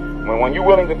freedom. When you're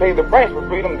willing to pay the price for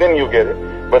freedom, then you get it.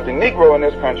 But the Negro in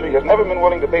this country has never been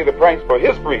willing to pay the price for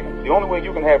his freedom. The only way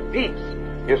you can have peace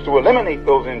is to eliminate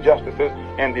those injustices,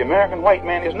 and the American white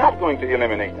man is not going to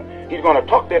eliminate them. He's going to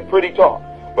talk that pretty talk,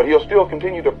 but he'll still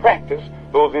continue to practice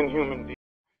those inhuman deeds.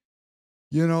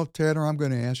 You know, Tanner, I'm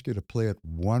going to ask you to play it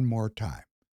one more time.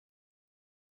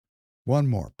 One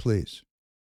more, please.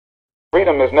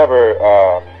 Freedom is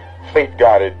never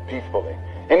safeguarded peacefully.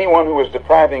 Anyone who is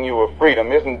depriving you of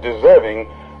freedom isn't deserving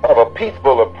of a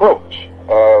peaceful approach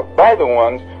by the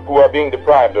ones who are being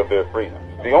deprived of their freedom.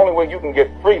 The only way you can get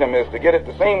freedom is to get it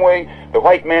the same way the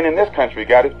white man in this country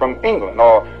got it from England,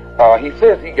 or he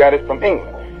says he got it from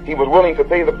England. He was willing to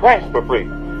pay the price for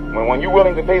freedom. When you're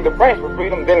willing to pay the price for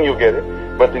freedom, then you get it.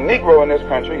 But the Negro in this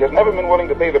country has never been willing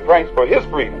to pay the price for his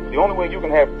freedom. The only way you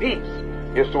can have peace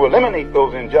is to eliminate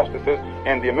those injustices,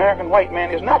 and the American white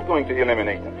man is not going to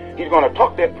eliminate them. He's going to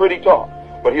talk that pretty talk,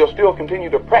 but he'll still continue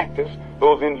to practice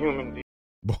those inhuman deeds.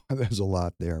 Boy, there's a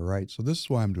lot there, right? So this is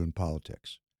why I'm doing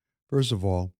politics. First of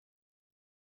all,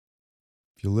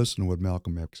 if you listen to what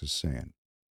Malcolm X is saying,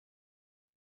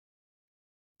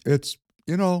 it's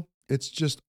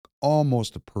just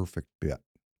almost a perfect bit.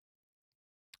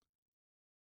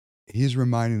 He's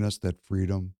reminding us that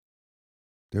freedom,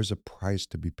 there's a price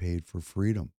to be paid for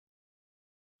freedom.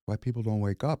 Why people don't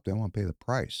wake up, they don't want to pay the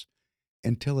price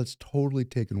until it's totally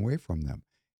taken away from them.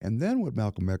 And then what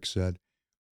Malcolm X said,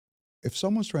 if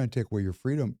someone's trying to take away your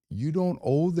freedom, you don't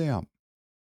owe them.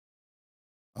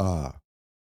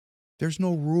 There's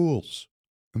no rules.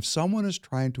 If someone is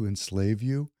trying to enslave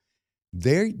you,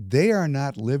 they are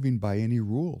not living by any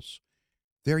rules.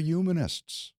 They're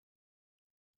humanists.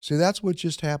 See, that's what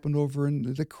just happened over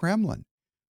in the Kremlin.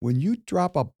 When you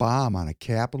drop a bomb on a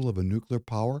capital of a nuclear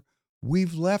power,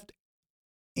 we've left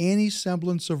any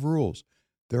semblance of rules.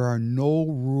 There are no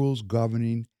rules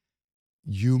governing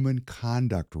human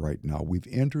conduct right now. We've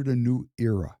entered a new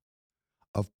era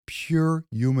of pure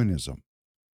humanism.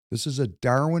 This is a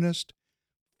Darwinist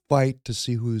fight to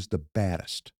see who's the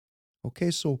baddest. Okay,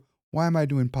 so why am I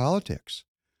doing politics?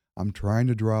 I'm trying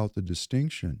to draw out the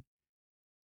distinction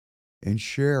and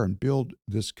share and build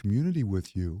this community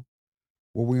with you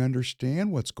where we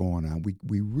understand what's going on.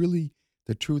 We really,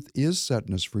 the truth is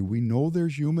setting us free. We know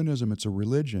there's humanism. It's a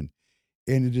religion,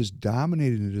 and it is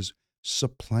dominated. It has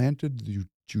supplanted the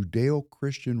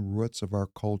Judeo-Christian roots of our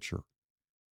culture.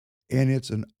 And it's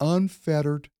an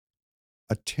unfettered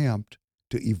attempt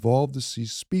to evolve the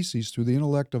species through the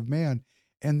intellect of man,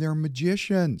 and they're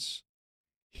magicians.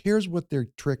 Here's what their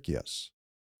trick is.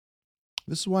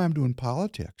 This is why I'm doing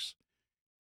politics.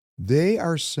 They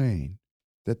are saying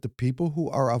that the people who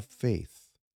are of faith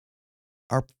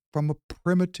are from a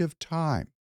primitive time,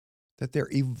 that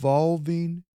they're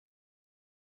evolving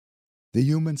the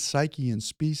human psyche and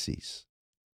species.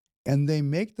 And they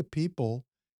make the people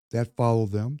that follow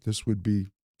them, this would be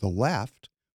the left,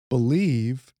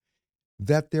 believe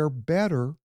that they're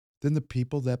better than the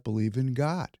people that believe in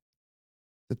God.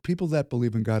 The people that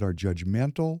believe in God are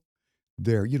judgmental,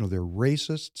 they're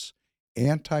racists,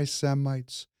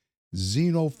 anti-Semites,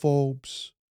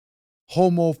 xenophobes,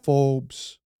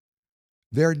 homophobes.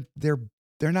 They're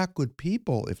not good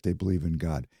people if they believe in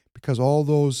God, because all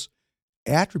those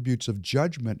attributes of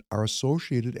judgment are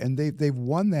associated, and they've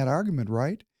won that argument,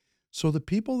 right? So the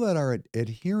people that are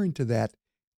adhering to that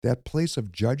place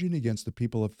of judging against the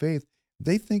people of faith,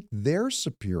 they think they're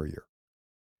superior.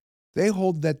 They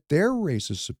hold that their race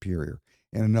is superior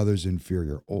and another's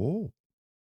inferior. Oh,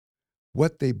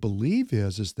 what they believe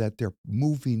is that they're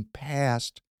moving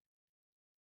past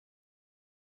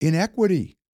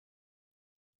inequity.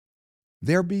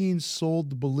 They're being sold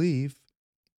the belief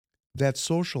that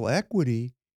social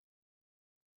equity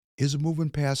is moving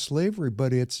past slavery,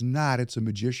 but it's not. It's a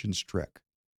magician's trick.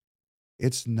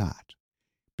 It's not.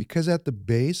 Because at the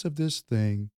base of this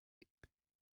thing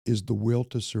is the will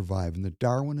to survive. And the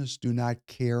Darwinists do not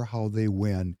care how they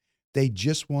win. They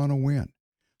just want to win.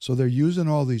 So they're using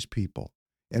all these people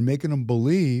and making them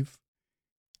believe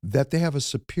that they have a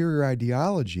superior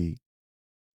ideology.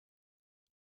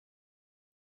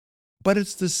 But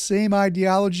it's the same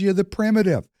ideology of the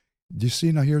primitive. You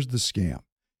see, now here's the scam.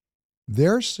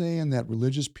 They're saying that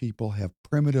religious people have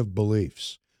primitive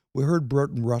beliefs. We heard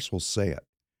Bertrand Russell say it.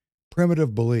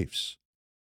 Primitive beliefs.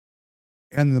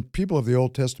 And the people of the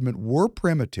Old Testament were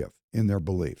primitive in their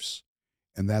beliefs.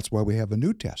 And that's why we have a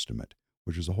New Testament,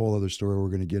 which is a whole other story we're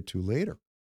going to get to later.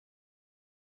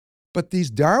 But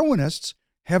these Darwinists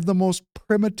have the most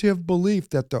primitive belief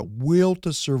that the will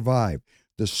to survive,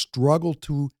 the struggle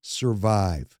to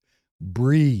survive,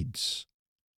 breeds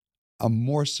a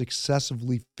more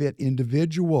successfully fit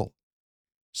individual.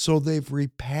 So they've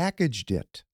repackaged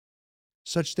it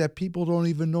such that people don't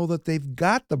even know that they've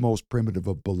got the most primitive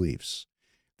of beliefs.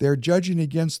 They're judging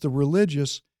against the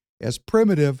religious as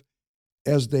primitive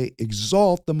as they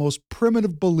exalt the most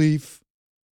primitive belief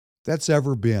that's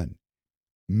ever been.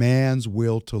 Man's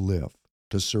will to live,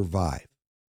 to survive,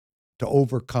 to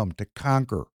overcome, to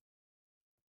conquer.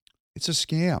 It's a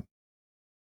scam.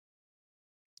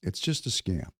 It's just a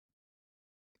scam.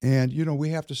 And, we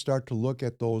have to start to look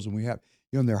at those, and we have,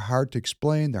 they're hard to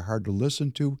explain, they're hard to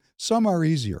listen to. Some are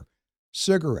easier.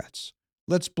 Cigarettes.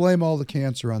 Let's blame all the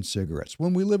cancer on cigarettes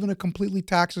when we live in a completely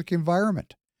toxic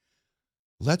environment.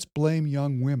 Let's blame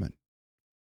young women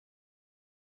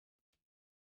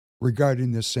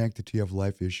regarding this sanctity of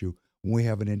life issue when we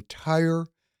have an entire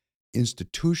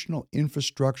institutional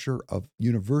infrastructure of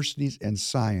universities and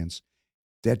science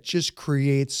that just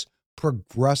creates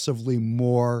progressively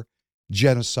more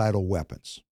genocidal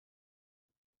weapons.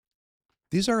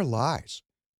 These are lies.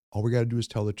 All we got to do is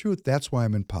tell the truth. That's why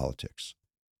I'm in politics.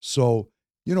 So,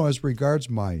 as regards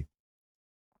my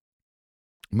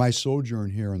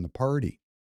sojourn here in the party,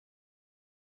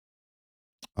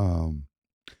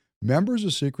 members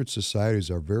of secret societies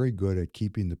are very good at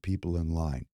keeping the people in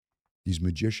line, these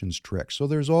magicians' tricks. So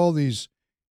there's all these,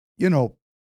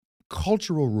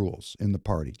 cultural rules in the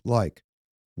party, like,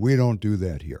 we don't do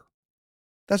that here.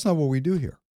 That's not what we do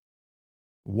here.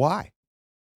 Why?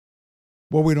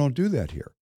 Well, we don't do that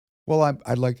here. Well,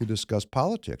 I'd like to discuss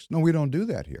politics. No, we don't do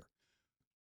that here.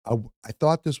 I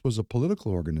thought this was a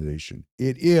political organization.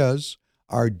 It is.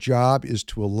 Our job is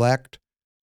to elect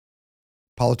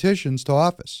politicians to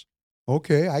office.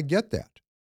 Okay, I get that.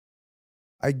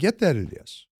 I get that it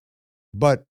is.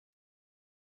 But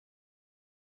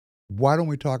why don't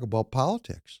we talk about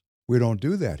politics? We don't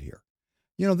do that here.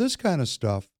 This kind of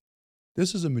stuff,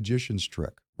 this is a magician's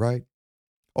trick, right?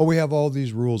 Oh, we have all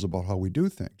these rules about how we do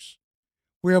things.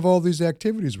 We have all these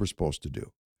activities we're supposed to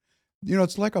do.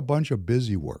 It's like a bunch of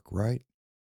busy work, right?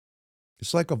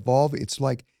 It's like evolving. It's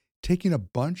like taking a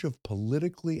bunch of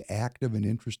politically active and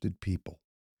interested people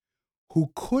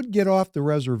who could get off the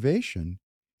reservation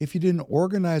if you didn't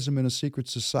organize them in a secret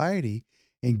society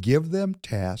and give them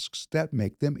tasks that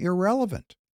make them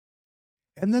irrelevant.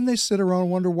 And then they sit around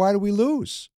and wonder, why do we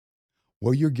lose?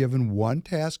 Well, you're given one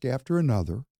task after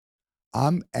another.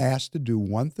 I'm asked to do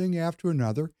one thing after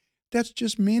another. That's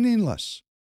just meaningless.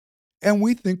 And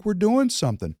we think we're doing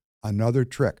something. Another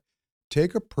trick.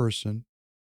 Take a person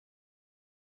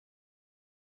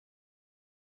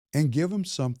and give them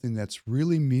something that's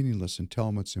really meaningless and tell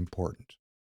them it's important.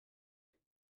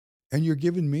 And you're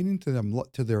giving meaning to them,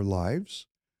 to their lives,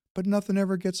 but nothing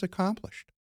ever gets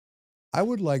accomplished. I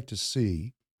would like to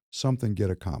see something get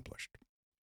accomplished.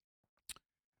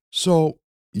 So,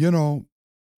 we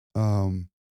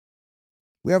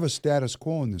have a status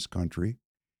quo in this country,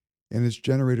 and it's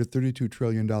generated $32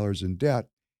 trillion in debt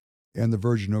and the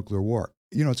Virgin Nuclear War.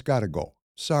 It's got to go.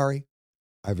 Sorry,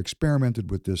 I've experimented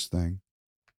with this thing,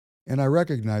 and I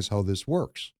recognize how this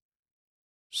works.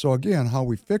 So again, how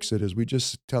we fix it is we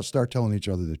just start telling each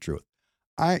other the truth.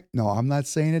 I'm not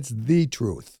saying it's the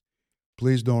truth.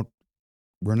 Please don't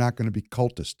we're not going to be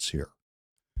cultists here.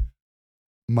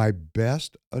 My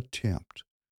best attempt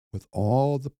with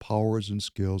all the powers and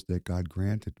skills that God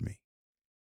granted me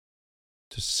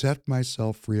to set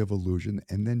myself free of illusion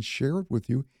and then share it with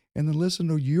you and then listen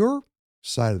to your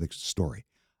side of the story.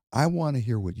 I want to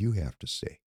hear what you have to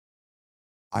say.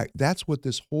 That's what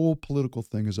this whole political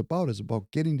thing is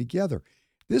about getting together.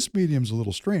 This medium's a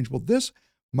little strange. Well,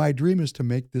 my dream is to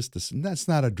make this, and that's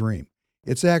not a dream.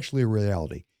 It's actually a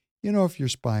reality. You know, if you're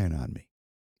spying on me,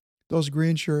 those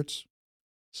green shirts,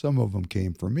 some of them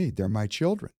came from me. They're my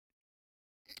children.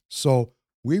 So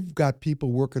we've got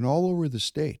people working all over the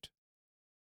state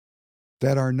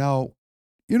that are now,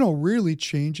 really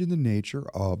changing the nature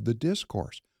of the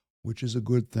discourse, which is a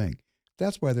good thing.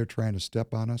 That's why they're trying to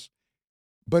step on us.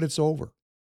 But it's over.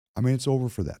 I mean, it's over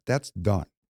for that. That's done.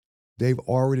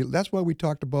 That's why we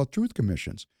talked about truth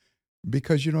commissions.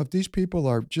 Because, if these people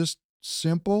are just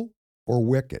simple or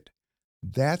wicked,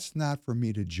 that's not for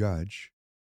me to judge.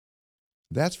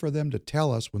 That's for them to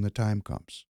tell us when the time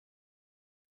comes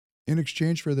in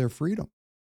exchange for their freedom.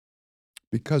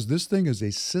 Because this thing is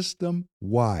a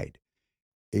system-wide,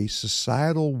 a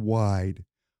societal-wide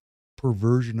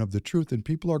perversion of the truth. And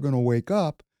people are going to wake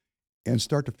up and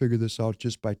start to figure this out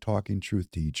just by talking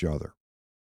truth to each other.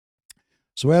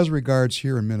 So as regards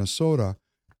here in Minnesota,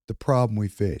 the problem we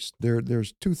faced,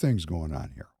 there's two things going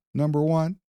on here. Number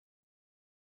one,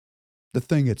 the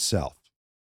thing itself.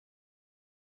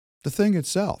 The thing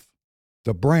itself.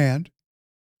 The brand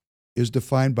is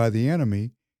defined by the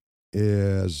enemy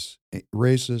as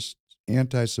racist,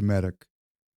 anti-Semitic,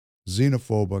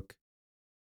 xenophobic,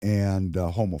 and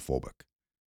homophobic.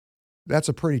 That's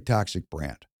a pretty toxic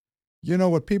brand. You know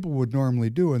what people would normally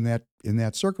do in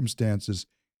that circumstance is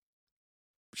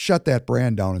shut that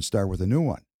brand down and start with a new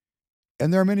one.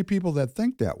 And there are many people that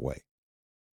think that way.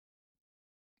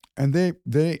 And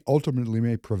they ultimately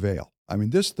may prevail. I mean,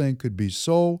 this thing could be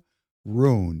so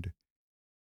ruined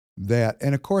that,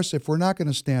 and of course, if we're not going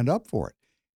to stand up for it,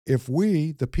 if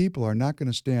we, the people, are not going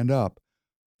to stand up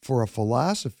for a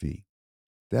philosophy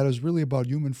that is really about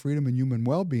human freedom and human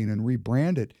well-being and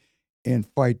rebrand it and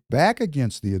fight back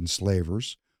against the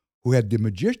enslavers who had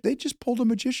they just pulled a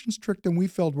magician's trick and we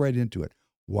fell right into it.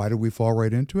 Why did we fall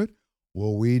right into it?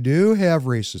 Well, we do have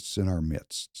racists in our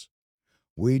midst.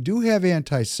 We do have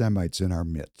anti-Semites in our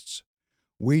midst.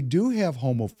 We do have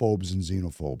homophobes and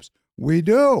xenophobes. We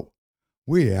do.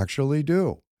 We actually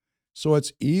do. So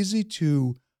it's easy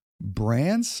to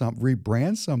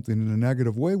rebrand something in a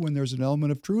negative way when there's an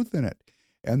element of truth in it.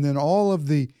 And then all of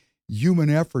the human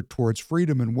effort towards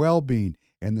freedom and well-being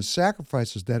and the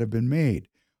sacrifices that have been made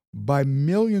by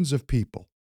millions of people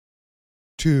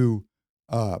to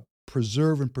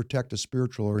preserve and protect a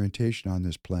spiritual orientation on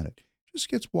this planet just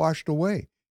gets washed away.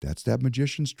 That's that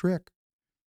magician's trick.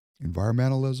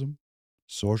 Environmentalism,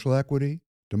 social equity,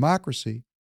 democracy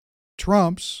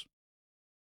trumps,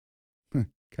 kind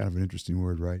of an interesting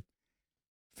word, right?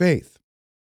 Faith.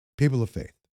 People of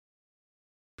faith.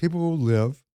 People who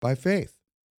live by faith.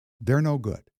 They're no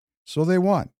good. So they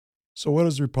won. So what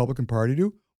does the Republican Party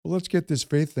do? Well, let's get this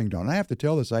faith thing done. I have to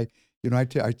tell this. I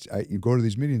go to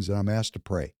these meetings and I'm asked to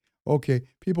pray. Okay,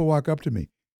 people walk up to me.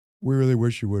 We really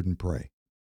wish you wouldn't pray.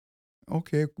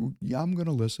 Okay, yeah, I'm going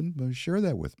to listen. But share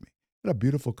that with me. What a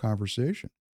beautiful conversation.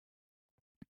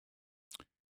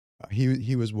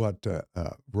 He was what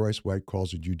Royce White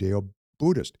calls a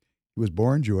Judeo-Buddhist. He was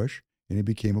born Jewish and he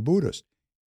became a Buddhist.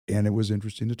 And it was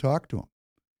interesting to talk to him.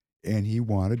 And he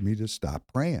wanted me to stop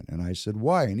praying. And I said,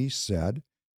 why? And he said,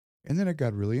 and then it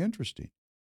got really interesting.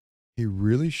 He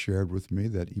really shared with me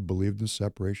that he believed in the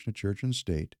separation of church and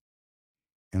state.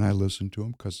 And I listened to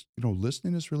him because,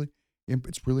 listening is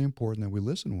it's really important that we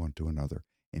listen one to another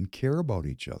and care about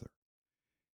each other.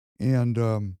 And,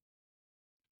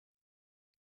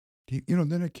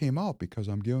 then it came out because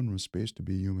I'm giving him space to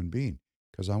be a human being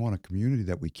because I want a community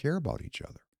that we care about each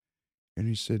other. And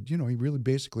he said, he really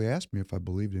basically asked me if I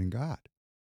believed in God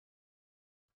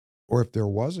or if there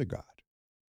was a God.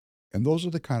 And those are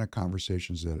the kind of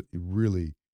conversations that it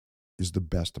really is the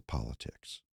best of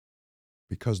politics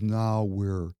because now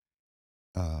we're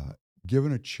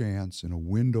given a chance and a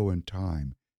window in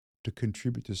time to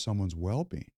contribute to someone's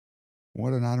well-being.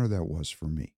 What an honor that was for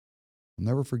me. I'll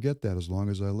never forget that as long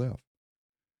as I live.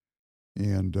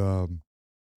 And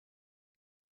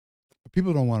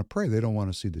people don't want to pray. They don't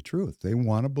want to see the truth. They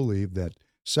want to believe that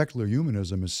secular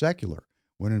humanism is secular,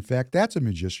 when in fact that's a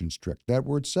magician's trick. That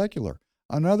word secular,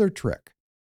 another trick.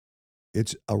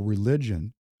 It's a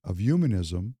religion of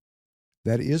humanism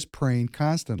that is praying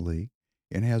constantly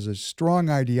and has a strong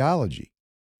ideology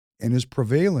and is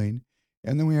prevailing.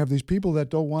 And then we have these people that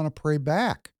don't want to pray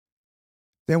back.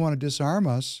 They want to disarm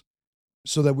us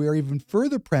so that we are even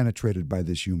further penetrated by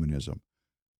this humanism.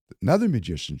 Another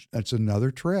magician, that's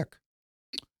another trick.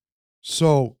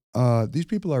 So these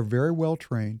people are very well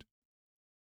trained,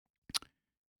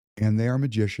 and they are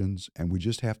magicians, and we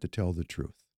just have to tell the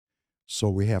truth. So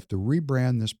we have to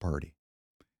rebrand this party.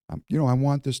 I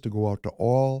want this to go out to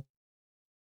all,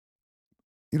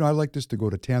 I'd like this to go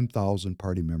to 10,000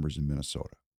 party members in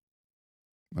Minnesota.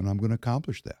 And I'm going to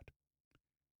accomplish that.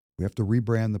 We have to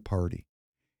rebrand the party.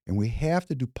 And we have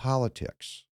to do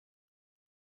politics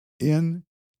in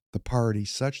the party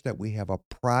such that we have a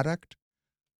product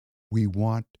we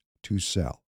want to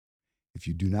sell. If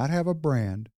you do not have a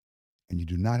brand and you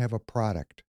do not have a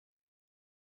product,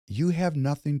 you have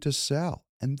nothing to sell.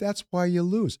 And that's why you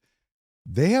lose.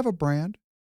 They have a brand,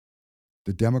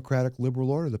 the Democratic Liberal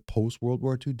Order, the post-World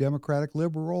War II Democratic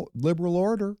Liberal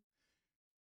Order.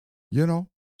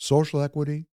 Social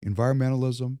equity,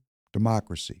 environmentalism,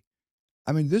 democracy.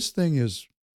 I mean, this thing is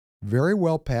very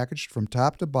well packaged from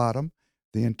top to bottom.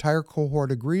 The entire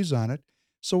cohort agrees on it.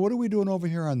 So what are we doing over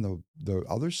here on the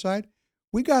other side?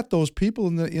 We got those people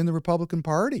in the Republican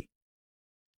Party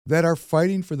that are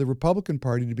fighting for the Republican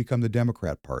Party to become the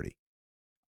Democrat Party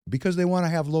because they want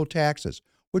to have low taxes,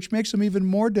 which makes them even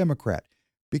more Democrat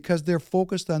because they're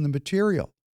focused on the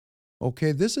material.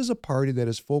 Okay, this is a party that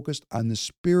is focused on the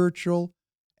spiritual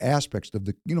aspects of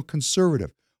the,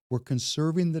 conservative. We're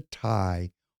conserving the tie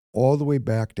all the way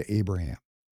back to Abraham,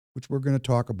 which we're going to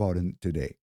talk about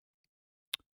today.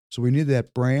 So we need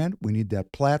that brand. We need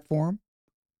that platform.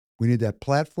 We need that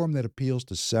platform that appeals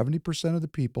to 70% of the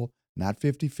people, not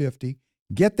 50-50.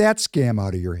 Get that scam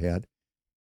out of your head.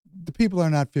 The people are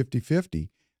not 50-50.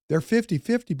 They're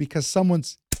 50-50 because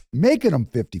someone's making them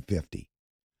 50-50.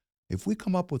 If we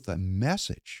come up with a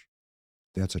message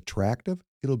that's attractive,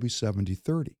 it'll be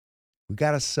 70-30. We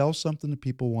got to sell something that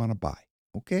people want to buy,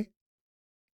 okay?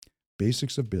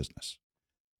 Basics of business.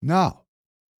 Now,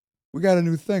 we got a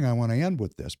new thing. I want to end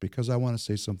with this because I want to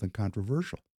say something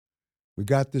controversial. We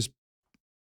got this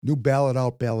new ballot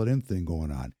out, ballot in thing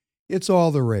going on. It's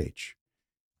all the rage.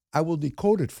 I will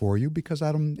decode it for you because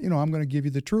I'm going to give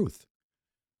you the truth.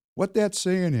 What that's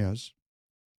saying is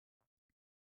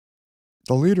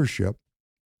the leadership,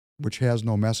 which has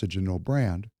no message and no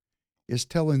brand, is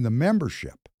telling the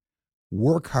membership,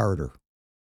 work harder.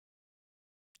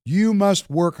 You must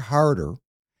work harder.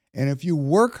 And if you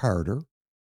work harder,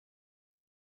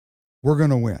 we're going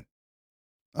to win.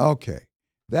 Okay.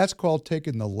 That's called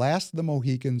taking the last of the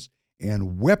Mohicans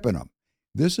and whipping them.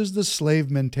 This is the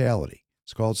slave mentality.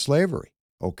 It's called slavery.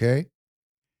 Okay.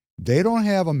 They don't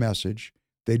have a message.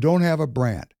 They don't have a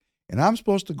brand. And I'm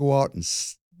supposed to go out and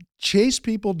chase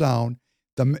people down.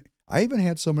 I even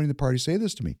had somebody in the party say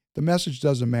this to me. The message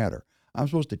doesn't matter. I'm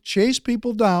supposed to chase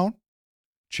people down,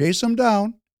 chase them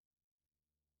down,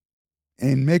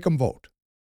 and make them vote.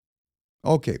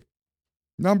 Okay.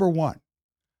 Number one,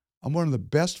 I'm one of the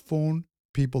best phone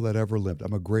people that ever lived.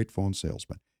 I'm a great phone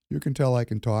salesman. You can tell I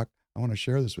can talk. I want to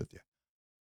share this with you.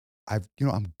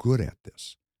 I'm good at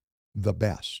this. The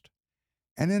best.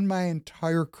 And in my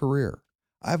entire career,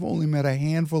 I've only met a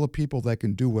handful of people that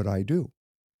can do what I do.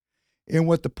 And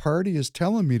what the party is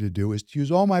telling me to do is to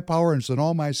use all my power and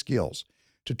all my skills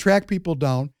to track people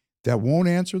down that won't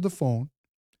answer the phone,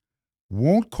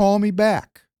 won't call me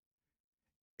back.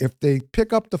 If they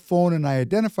pick up the phone and I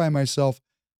identify myself,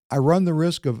 I run the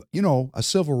risk of, a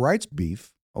civil rights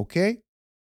beef, okay?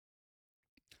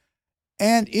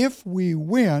 And if we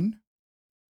win,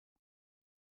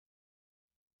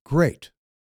 great.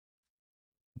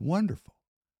 Wonderful.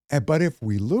 But if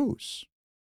we lose,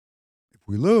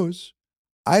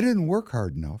 I didn't work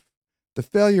hard enough. The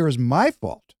failure is my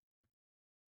fault.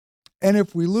 And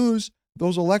if we lose,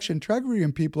 those election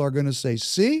integrity people are going to say,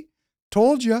 see,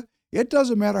 told you, it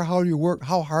doesn't matter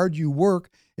how hard you work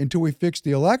until we fix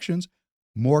the elections,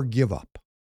 more give up.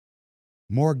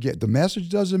 The message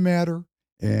doesn't matter,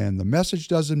 and the message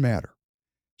doesn't matter.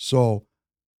 So,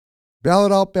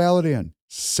 ballot out, ballot in.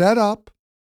 Set up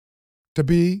to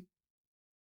be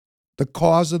the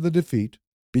cause of the defeat,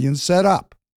 being set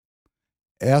up.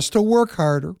 Asked to work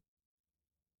harder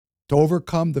to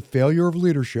overcome the failure of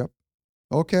leadership,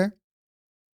 okay?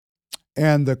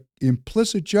 And the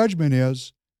implicit judgment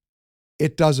is,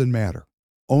 it doesn't matter.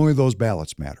 Only those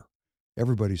ballots matter.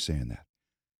 Everybody's saying that.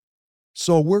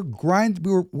 So we're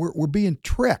being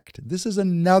tricked. This is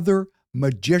another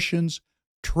magician's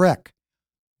trick.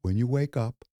 When you wake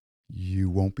up, you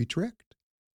won't be tricked.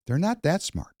 They're not that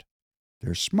smart.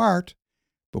 They're smart,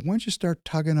 but once you start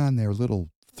tugging on their little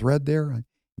thread there,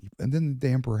 and then the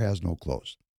emperor has no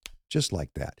clothes. Just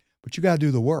like that. But you got to do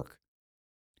the work.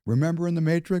 Remember in the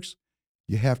Matrix,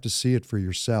 You have to see it for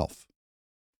yourself.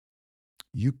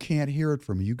 You can't hear it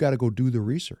from me. You got to go do the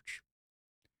research.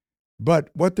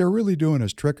 But what they're really doing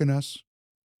is tricking us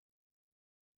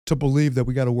to believe that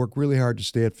we got to work really hard to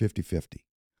stay at 50-50.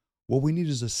 What we need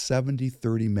is a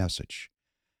 70-30 message.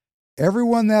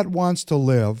 Everyone that wants to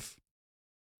live,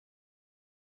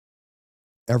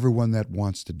 everyone that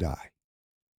wants to die.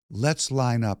 Let's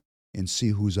line up and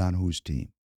see who's on whose team.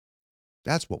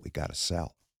 That's what we got to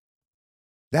sell.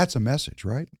 That's a message,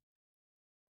 right?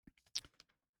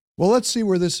 Well, let's see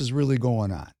where this is really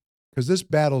going on, because this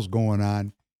battle's going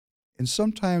on. And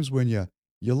sometimes when you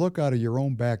look out of your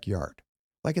own backyard,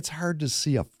 like it's hard to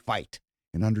see a fight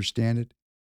and understand it.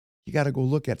 You got to go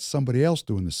look at somebody else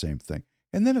doing the same thing.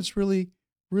 And then it's really,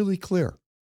 really clear.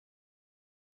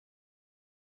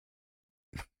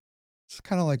 It's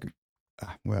kind of like,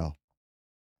 well,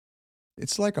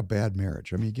 it's like a bad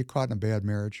marriage. I mean, you get caught in a bad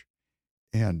marriage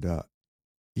and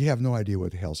you have no idea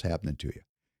what the hell's happening to you.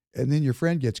 And then your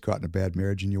friend gets caught in a bad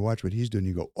marriage and you watch what he's doing. And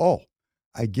you go, oh,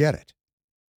 I get it.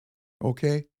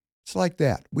 Okay? It's like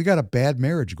that. We got a bad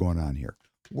marriage going on here.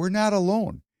 We're not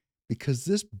alone, because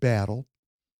this battle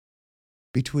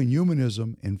between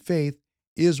humanism and faith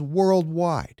is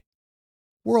worldwide.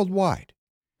 Worldwide.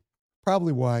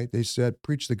 Probably why they said,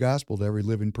 preach the gospel to every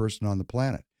living person on the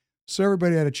planet. So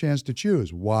everybody had a chance to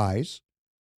choose wise,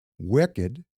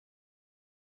 wicked,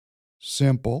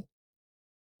 simple,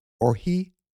 or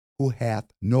he who hath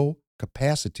no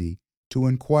capacity to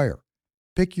inquire.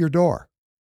 Pick your door,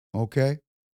 okay?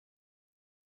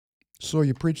 So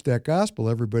you preach that gospel,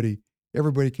 everybody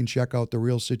can check out the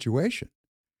real situation.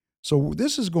 So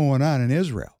this is going on in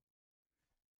Israel.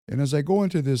 And as I go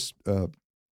into this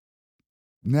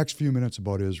next few minutes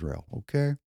about Israel,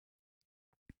 okay?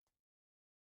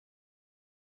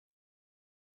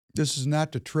 This is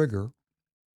not to trigger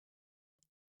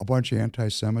a bunch of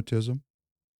anti-Semitism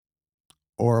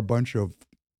or a bunch of,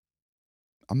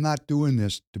 I'm not doing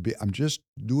this I'm just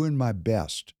doing my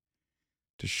best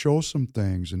to show some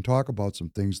things and talk about some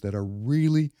things that are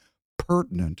really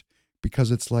pertinent, because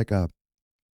it's like a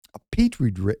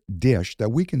petri dish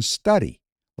that we can study,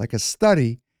 like a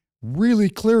study really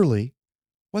clearly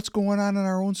what's going on in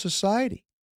our own society,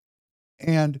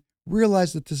 and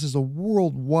realize that this is a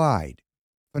worldwide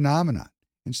phenomenon,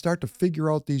 and start to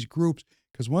figure out these groups.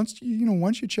 Because once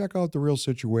you check out the real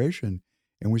situation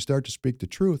and we start to speak the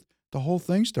truth, the whole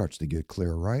thing starts to get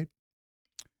clear, right?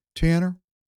 Tanner,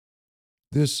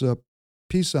 this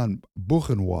piece on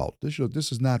Buchenwald,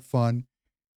 this is not fun.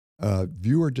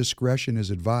 Viewer discretion is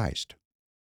advised.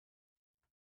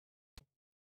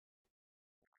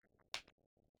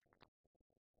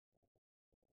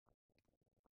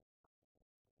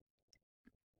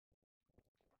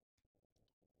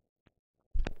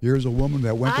 Here's a woman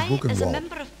that went to Buchenwald. I, as a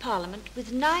member of Parliament,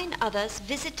 with 9 others,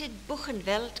 visited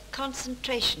Buchenwald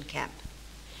concentration camp.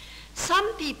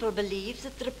 Some people believe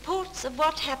that the reports of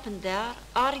what happened there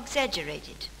are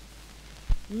exaggerated.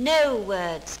 No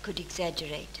words could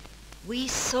exaggerate. We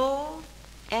saw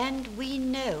and we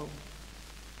know.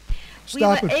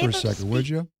 Stop it for a second, would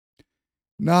you?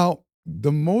 Now,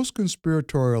 the most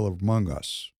conspiratorial among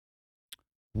us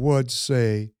would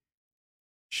say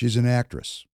she's an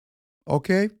actress.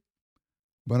 Okay?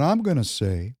 But I'm going to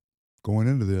say, going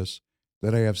into this,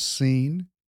 that I have seen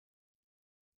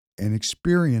and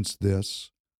experienced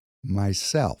this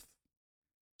myself.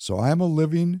 So I'm a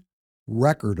living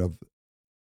record of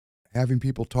having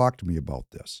people talk to me about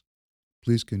this.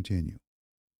 Please continue.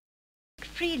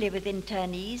 Freely with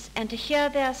internees and to hear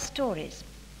their stories.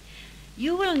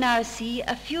 You will now see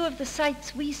a few of the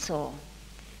sights we saw,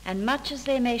 and much as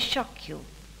they may shock you,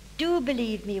 do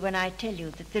believe me when I tell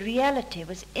you that the reality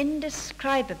was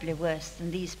indescribably worse than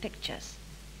these pictures.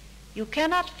 You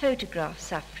cannot photograph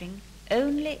suffering,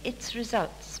 only its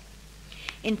results.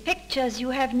 In pictures you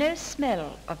have no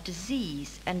smell of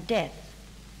disease and death.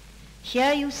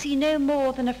 Here you see no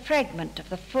more than a fragment of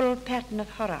the full pattern of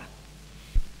horror.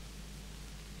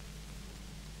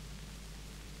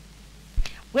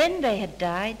 When they had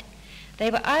died,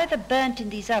 they were either burnt in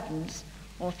these ovens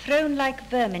or thrown like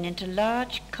vermin into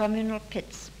large communal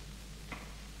pits.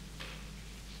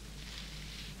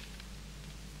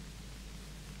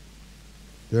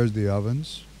 There's the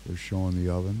ovens. They're showing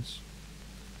the ovens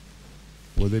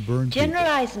where they burned General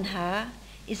people. Eisenhower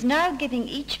is now giving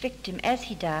each victim as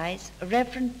he dies a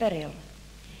reverent burial.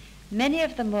 Many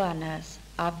of the mourners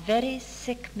are very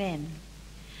sick men.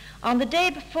 On the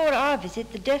day before our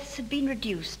visit, the deaths had been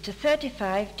reduced to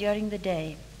 35 during the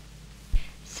day.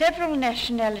 Several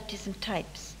nationalities and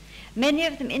types, many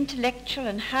of them intellectual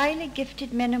and highly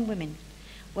gifted men and women,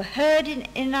 were herded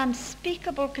in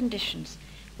unspeakable conditions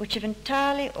which have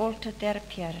entirely altered their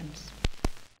appearance.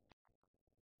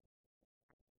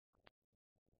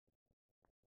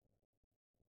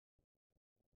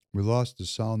 We lost the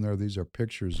sound there. These are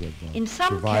pictures of In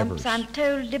some survivors. camps, I'm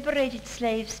told, liberated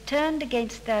slaves turned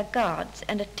against their guards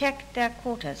and attacked their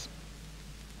quarters.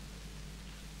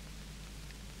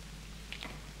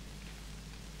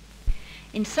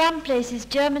 In some places,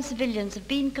 German civilians have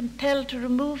been compelled to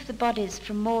remove the bodies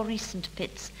from more recent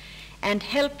pits and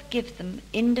help give them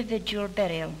individual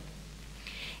burial.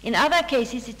 In other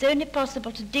cases, it's only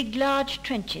possible to dig large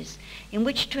trenches in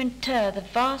which to inter the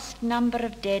vast number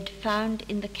of dead found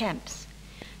in the camps.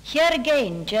 Here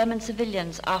again, German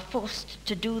civilians are forced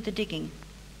to do the digging.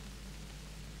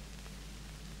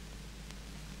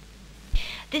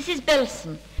 This is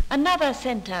Belsen, another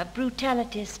center of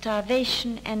brutality,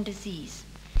 starvation, and disease.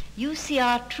 You see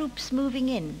our troops moving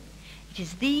in. It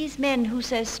is these men who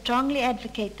so strongly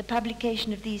advocate the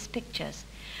publication of these pictures,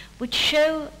 which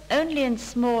show only in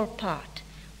small part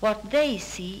what they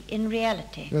see in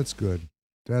reality. That's good.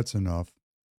 That's enough.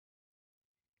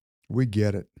 We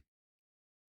get it.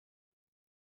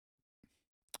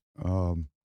 That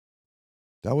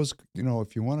was,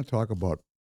 if you want to talk about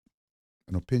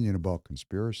an opinion about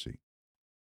conspiracy,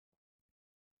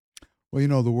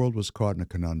 well, the world was caught in a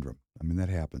conundrum. I mean, that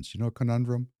happens. You know,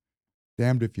 conundrum?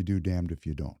 Damned if you do, damned if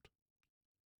you don't.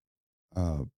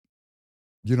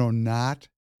 Not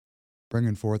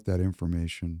bringing forth that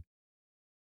information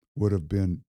would have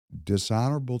been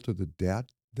dishonorable to the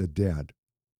dead. It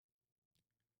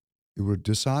would have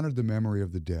dishonored the memory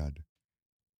of the dead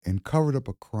and covered up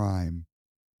a crime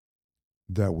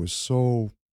that was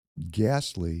so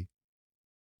ghastly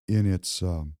in its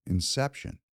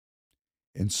inception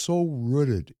and so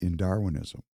rooted in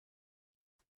Darwinism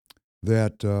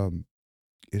that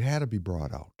it had to be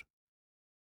brought out.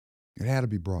 It had to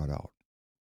be brought out.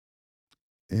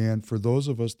 And for those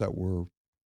of us that were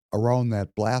around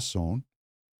that blast zone,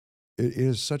 it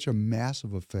is such a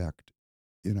massive effect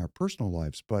in our personal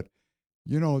lives. But,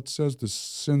 it says the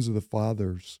sins of the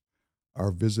fathers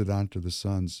are visited onto the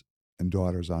sons and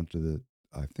daughters onto the,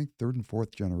 I think, third and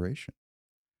fourth generation.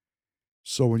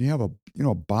 So when you have a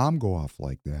bomb go off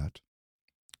like that,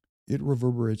 it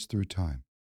reverberates through time.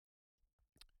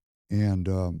 And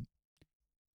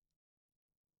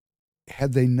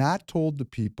had they not told the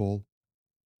people,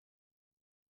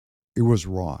 it was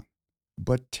wrong.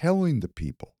 But telling the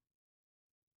people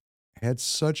had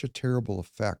such a terrible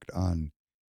effect on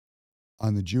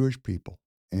the Jewish people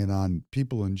and on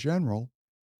people in general,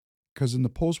 because in the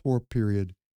post-war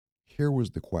period, here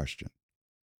was the question.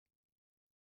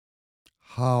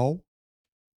 How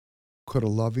could a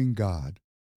loving God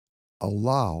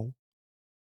allow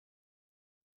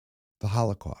the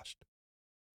Holocaust?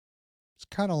 It's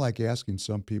kind of like asking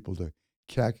some people to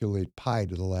calculate pi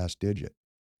to the last digit.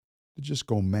 They just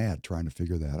go mad trying to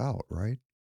figure that out, right?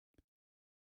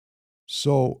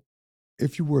 So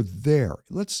if you were there,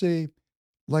 let's say,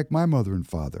 like my mother and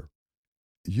father,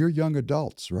 you're young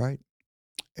adults, right?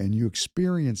 And you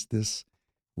experience this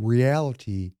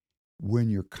reality when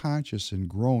you're conscious and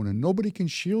grown, and nobody can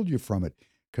shield you from it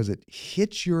because it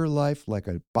hits your life like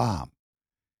a bomb.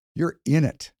 You're in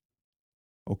it.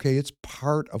 Okay, it's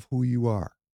part of who you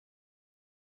are.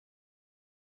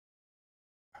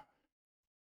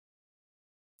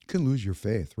 You can lose your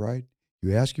faith, right?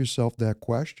 You ask yourself that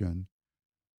question,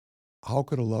 how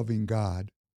could a loving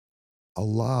God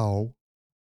allow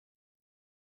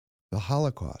the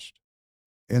Holocaust?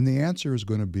 And the answer is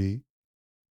going to be,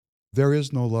 there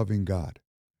is no loving God,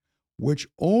 which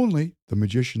only, the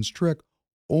magician's trick,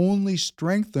 only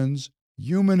strengthens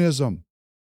humanism.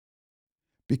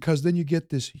 Because then you get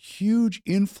this huge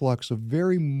influx of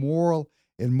very moral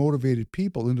and motivated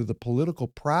people into the political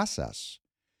process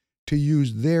to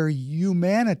use their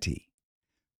humanity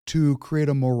to create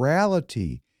a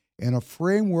morality and a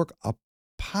framework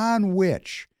upon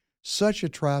which such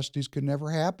atrocities could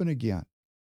never happen again.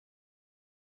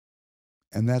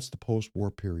 And that's the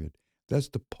post-war period. That's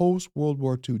the post-World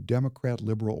War II Democrat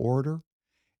liberal order.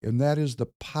 And that is the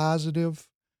positive,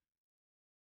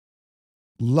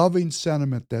 loving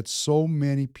sentiment that so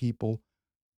many people,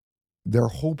 their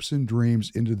hopes and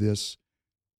dreams into this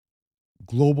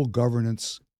global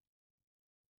governance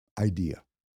idea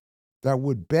that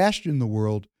would bastion the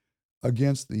world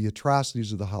against the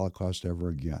atrocities of the Holocaust ever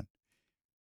again.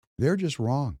 They're just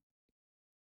wrong.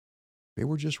 They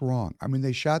were just wrong. I mean,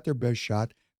 they shot their best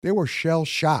shot. They were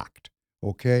shell-shocked,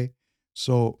 okay?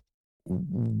 So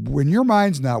when your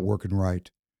mind's not working right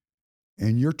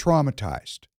and you're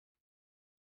traumatized,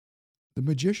 the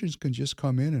magicians can just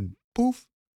come in and poof,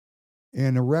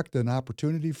 and erect an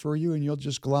opportunity for you, and you'll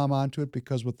just glom onto it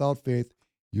because without faith,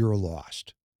 you're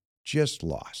lost. Just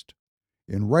lost.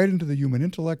 And right into the human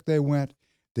intellect they went.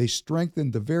 They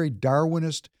strengthened the very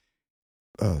Darwinist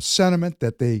sentiment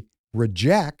that they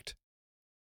reject.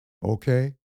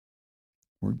 Okay?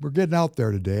 We're getting out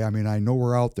there today. I mean, I know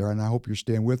we're out there, and I hope you're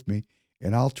staying with me,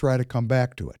 and I'll try to come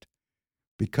back to it.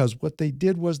 Because what they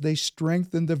did was they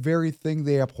strengthened the very thing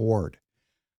they abhorred.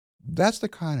 That's the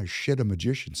kind of shit a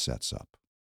magician sets up.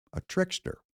 A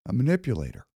trickster, a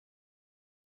manipulator.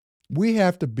 We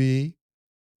have to be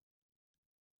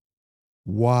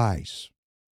wise.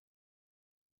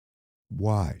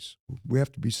 Wise. We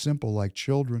have to be simple like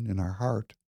children in our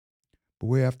heart, but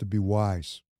we have to be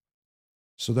wise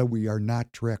so that we are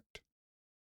not tricked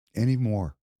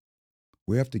anymore.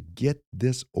 We have to get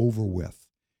this over with.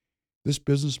 This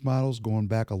business model is going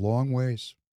back a long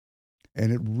ways,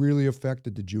 and it really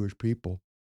affected the Jewish people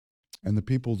and the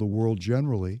people of the world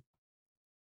generally.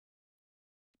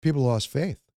 People lost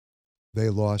faith. They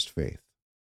lost faith.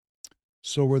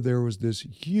 So where there was this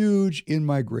huge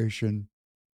in-migration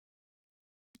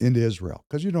into Israel,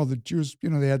 because, the Jews,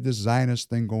 they had this Zionist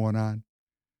thing going on,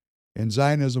 and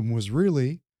Zionism was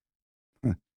really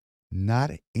not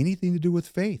anything to do with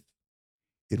faith.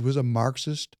 It was a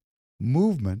Marxist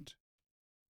movement.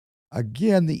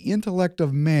 Again, the intellect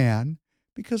of man,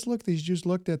 because look, these Jews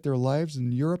looked at their lives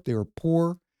in Europe. They were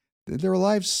poor. Their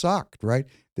lives sucked, right?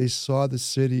 They saw the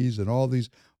cities and all these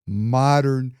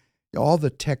modern, all the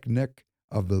technique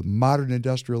of the modern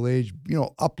industrial age,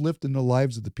 uplifting the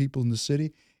lives of the people in the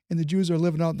city. And the Jews are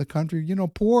living out in the country,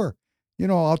 poor,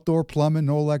 outdoor plumbing,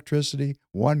 no electricity,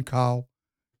 one cow.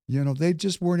 They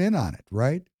just weren't in on it,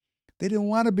 right? They didn't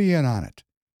want to be in on it.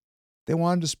 They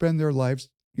wanted to spend their lives,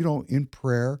 in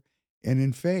prayer and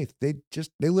in faith. They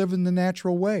live in the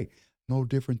natural way. No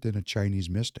different than a Chinese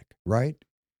mystic, right?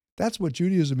 That's what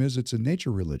Judaism is. It's a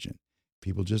nature religion.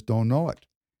 People just don't know it.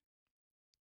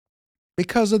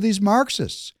 Because of these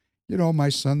Marxists. My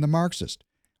son, the Marxist.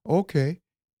 Okay.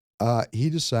 He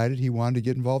decided he wanted to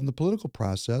get involved in the political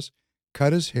process,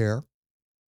 cut his hair,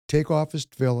 take off his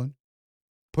tefillin,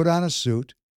 put on a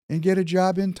suit, and get a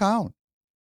job in town.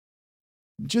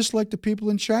 Just like the people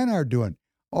in China are doing.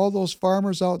 All those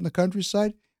farmers out in the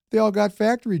countryside, they all got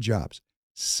factory jobs.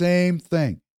 Same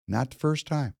thing. Not the first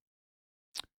time.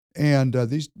 And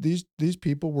these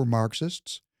people were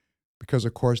Marxists because,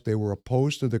 of course, they were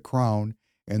opposed to the crown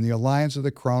and the alliance of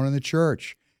the crown and the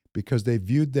church because they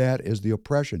viewed that as the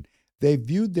oppression. They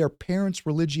viewed their parents'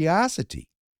 religiosity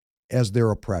as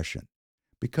their oppression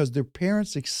because their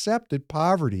parents accepted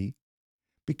poverty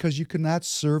because you could not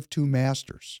serve two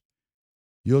masters.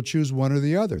 You'll choose one or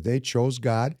the other. They chose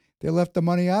God. They left the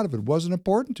money out of it. It wasn't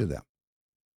important to them.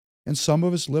 And some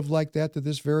of us live like that to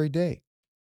this very day.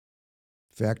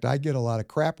 In fact, I get a lot of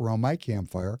crap around my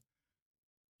campfire.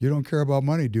 You don't care about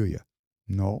money, do you?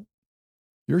 No.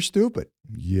 You're stupid.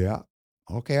 Yeah.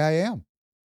 Okay, I am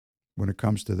when it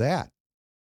comes to that.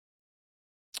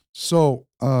 So,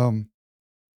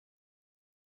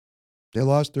 they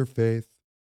lost their faith.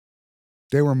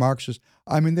 They were Marxists.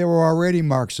 They were already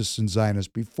Marxists and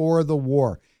Zionists before the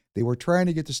war. They were trying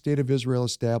to get the state of Israel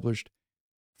established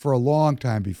for a long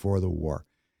time before the war.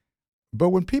 But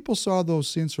when people saw those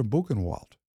scenes from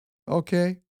Buchenwald,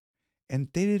 okay, and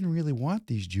they didn't really want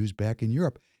these Jews back in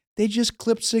Europe, they just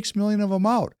clipped 6 million of them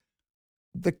out.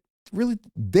 They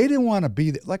didn't want to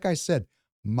be there. Like I said,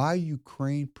 my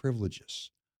Ukraine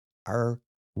privileges are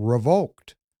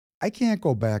revoked. I can't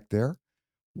go back there.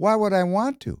 Why would I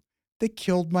want to? They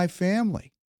killed my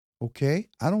family. Okay?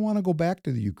 I don't want to go back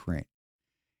to the Ukraine.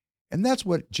 And that's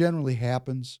what generally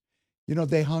happens.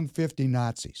 They hung 50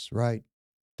 Nazis, right?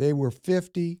 They were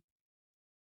 50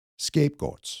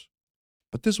 scapegoats.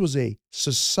 But this was a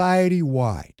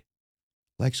society-wide,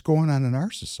 like what's going on in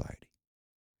our society.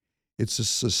 It's a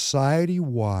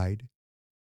society-wide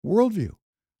worldview,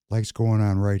 like what's going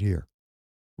on right here.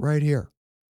 Right here.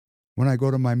 When I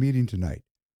go to my meeting tonight,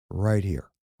 right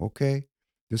here. Okay?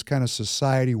 This kind of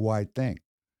society-wide thing.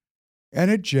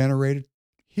 And it generated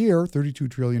here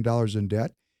 $32 trillion in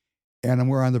debt, and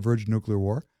we're on the verge of nuclear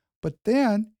war. But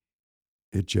then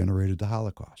it generated the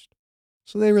Holocaust.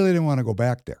 So they really didn't want to go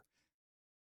back there.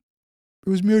 It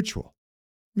was mutual.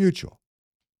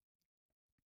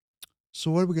 So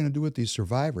what are we going to do with these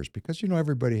survivors? Because,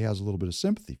 everybody has a little bit of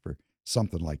sympathy for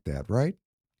something like that, right?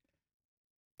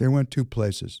 They went two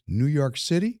places, New York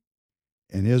City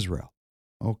and Israel.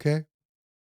 Okay?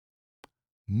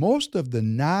 Most of the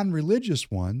non-religious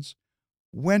ones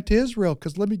went to Israel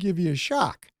because let me give you a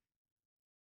shock.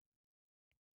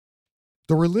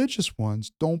 The religious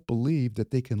ones don't believe that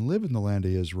they can live in the land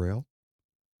of Israel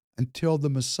until the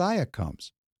Messiah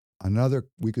comes.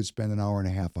 We could spend an hour and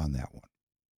a half on that one.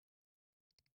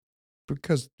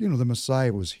 Because, the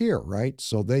Messiah was here, right?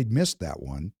 So they missed that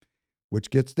one, which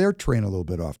gets their train a little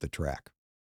bit off the track.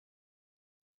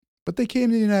 But they came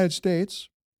to the United States,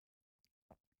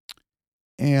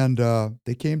 and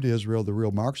they came to Israel, the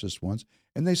real Marxist ones,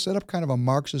 and they set up kind of a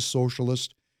Marxist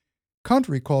socialist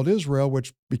country called Israel,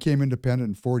 which became independent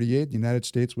in 1948. The United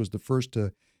States was the first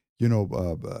to,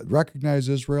 recognize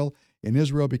Israel, and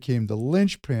Israel became the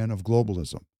linchpin of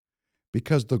globalism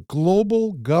because the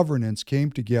global governance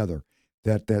came together.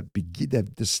 That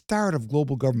the start of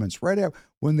global governments, right after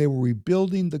when they were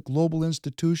rebuilding the global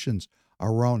institutions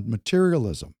around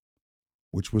materialism,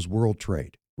 which was world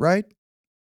trade, right?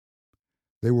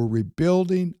 They were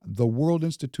rebuilding the world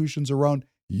institutions around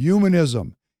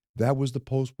humanism. That was the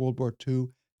post-World War II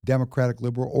democratic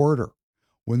liberal order.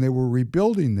 When they were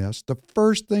rebuilding this, the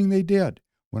first thing they did,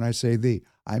 when I say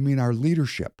I mean our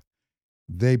leadership,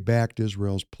 they backed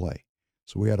Israel's play.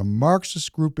 So we had a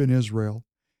Marxist group in Israel,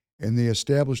 and they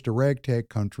established a ragtag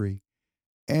country,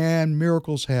 and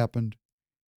miracles happened.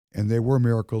 And they were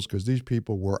miracles because these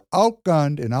people were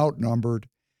outgunned and outnumbered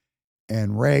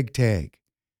and ragtag.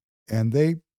 And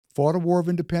they fought a war of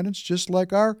independence just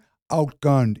like our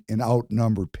outgunned and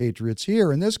outnumbered patriots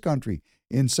here in this country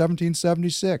in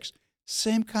 1776.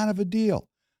 Same kind of a deal.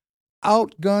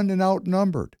 Outgunned and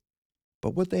outnumbered.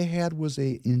 But what they had was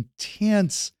an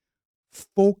intense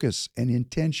focus and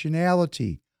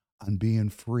intentionality on being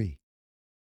free.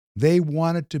 They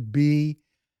wanted to be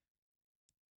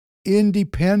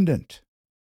independent,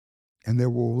 and they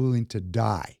were willing to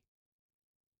die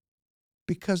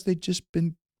because they'd just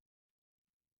been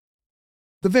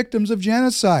the victims of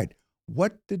genocide.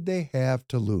 What did they have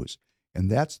to lose?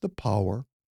 And that's the power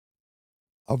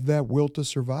of that will to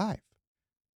survive.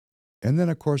 And then,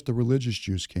 of course, the religious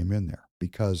Jews came in there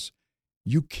because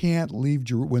you can't leave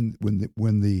Jerusalem.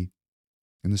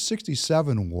 In the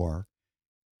 67 war,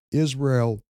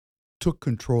 Israel took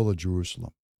control of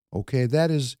Jerusalem. Okay,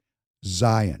 that is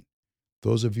Zion.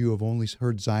 Those of you who have only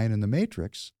heard Zion in the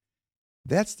Matrix,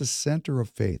 that's the center of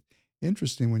faith.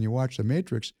 Interesting, when you watch the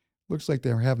Matrix, looks like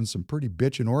they're having some pretty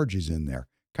bitchin' orgies in there,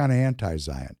 kind of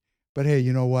anti-Zion. But hey,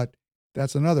 you know what?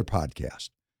 That's another podcast.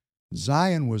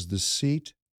 Zion was the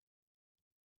seat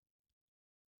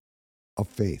of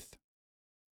faith.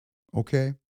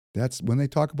 Okay? That's when they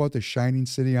talk about the shining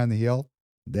city on the hill,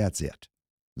 that's it.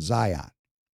 Zion.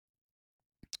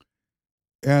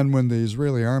 And when the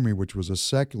Israeli army, which was a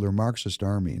secular Marxist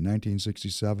army in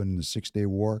 1967 in the Six-Day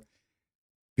War,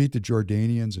 beat the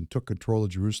Jordanians and took control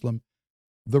of Jerusalem,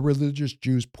 the religious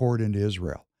Jews poured into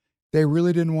Israel. They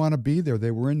really didn't want to be there.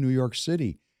 They were in New York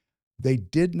City. They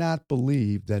did not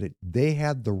believe that they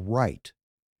had the right,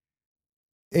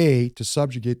 to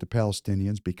subjugate the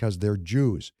Palestinians because they're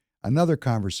Jews. Another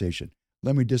conversation.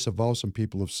 Let me disavow some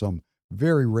people of some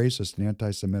very racist and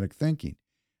anti-Semitic thinking.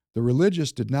 The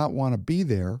religious did not want to be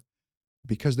there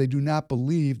because they do not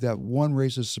believe that one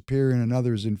race is superior and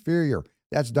another is inferior.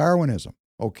 That's Darwinism,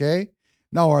 okay?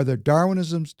 Now, are there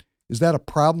Darwinisms? Is that a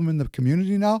problem in the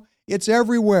community now? It's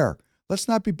everywhere. Let's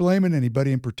not be blaming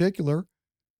anybody in particular.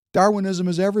 Darwinism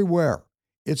is everywhere.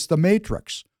 It's the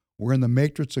matrix. We're in the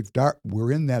matrix of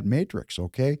we're in that matrix,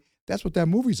 okay? That's what that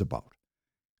movie's about.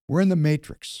 We're in the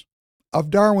matrix of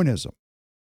Darwinism.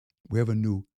 We have a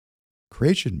new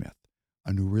creation myth,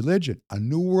 a new religion, a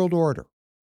new world order.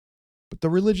 But the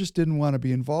religious didn't want to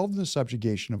be involved in the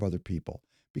subjugation of other people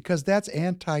because that's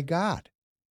anti-God.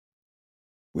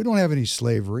 We don't have any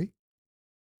slavery.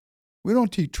 We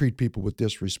don't treat people with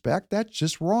disrespect. That's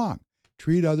just wrong.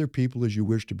 Treat other people as you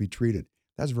wish to be treated.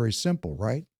 That's very simple,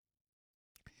 right?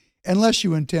 Unless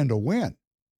you intend to win.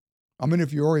 I mean,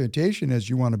 if your orientation is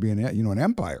you want to be an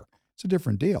empire, it's a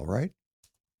different deal, right?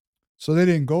 So they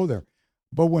didn't go there.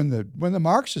 But when the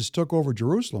Marxists took over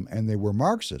Jerusalem, and they were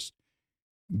Marxists,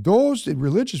 those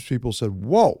religious people said,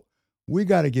 whoa, we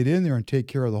got to get in there and take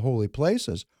care of the holy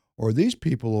places, or these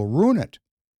people will ruin it.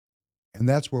 And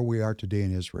that's where we are today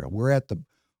in Israel. We're at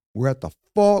the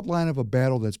fault line of a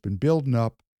battle that's been building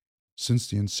up since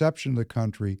the inception of the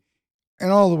country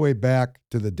and all the way back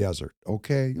to the desert,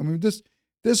 okay? I mean,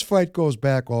 this fight goes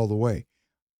back all the way.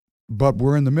 But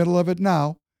we're in the middle of it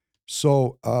now.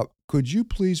 So could you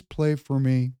please play for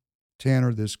me,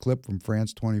 Tanner, this clip from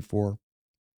France 24?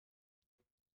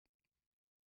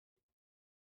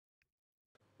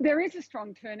 There is a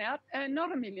strong turnout,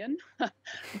 not a million,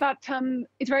 but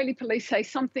Israeli police say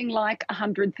something like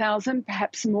 100,000,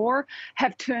 perhaps more,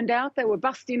 have turned out. They were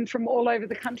bussed in from all over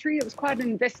the country. It was quite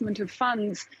an investment of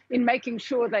funds in making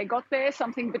sure they got there,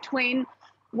 something between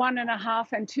 1.5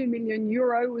 and 2 million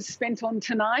euro was spent on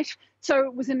tonight. So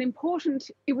it was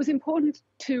important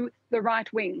to the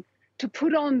right wing to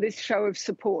put on this show of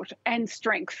support and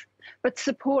strength, but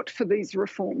support for these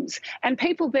reforms. And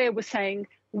people there were saying,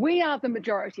 we are the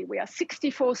majority. We are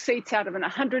 64 seats out of an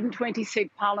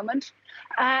 120-seat parliament.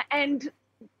 And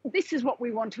this is what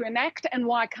we want to enact, and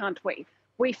why can't we?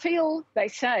 We feel, they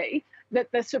say,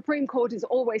 that the Supreme Court is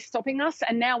always stopping us,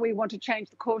 and now we want to change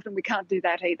the court, and we can't do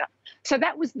that either. So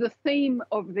that was the theme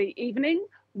of the evening,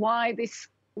 why this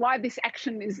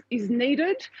action is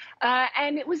needed.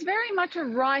 And it was very much a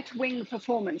right-wing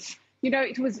performance. You know,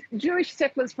 it was Jewish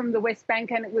settlers from the West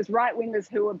Bank, and it was right-wingers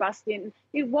who were bussed in.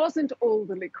 It wasn't all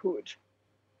the Likud.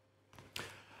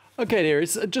 Okay,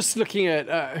 Iris, just looking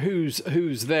at who's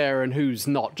there and who's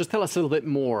not, just tell us a little bit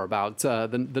more about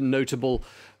the notable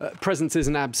presences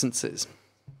and absences.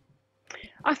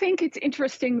 I think it's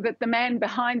interesting that the man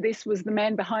behind this was the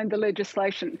man behind the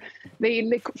legislation.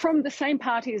 From the same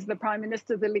party as the Prime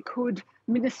Minister, the Likud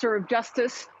Minister of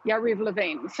Justice, Yariv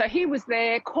Levin. So he was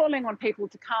there calling on people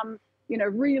to come, you know,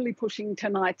 really pushing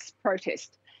tonight's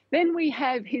protest. Then we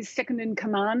have his second in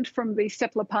command from the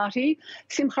settler party,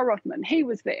 Simcha Rotman. He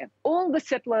was there. All the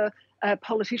settler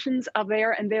politicians are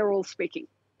there, and they're all speaking.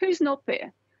 Who's not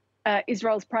there?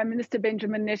 Israel's Prime Minister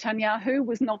Benjamin Netanyahu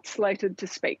was not slated to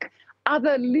speak.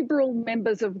 Other liberal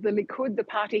members of the Likud, the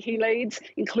party he leads,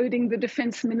 including the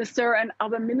defence minister and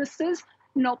other ministers,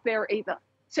 not there either.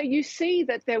 So you see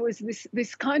that there was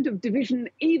this kind of division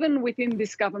even within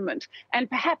this government. And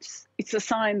perhaps it's a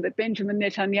sign that Benjamin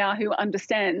Netanyahu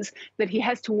understands that he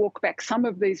has to walk back some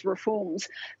of these reforms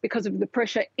because of the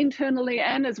pressure internally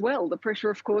and as well the pressure,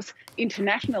 of course,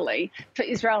 internationally for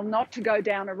Israel not to go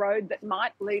down a road that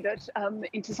might lead it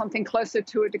into something closer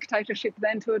to a dictatorship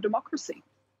than to a democracy.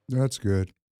 That's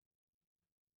good.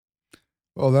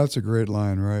 Oh, that's a great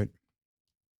line, right?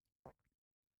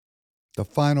 The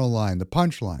final line, the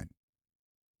punchline,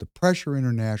 the pressure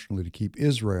internationally to keep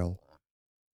Israel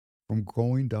from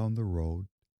going down the road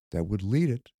that would lead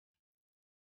it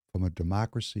from a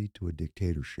democracy to a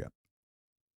dictatorship.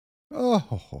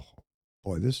 Oh,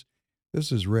 boy, this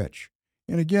is rich.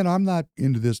 And again, I'm not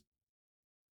into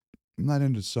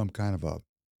some kind of a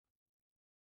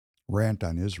rant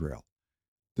on Israel.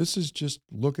 This is just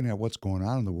looking at what's going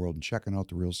on in the world and checking out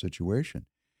the real situation.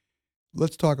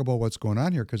 Let's talk about what's going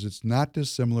on here, because it's not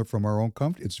dissimilar from our own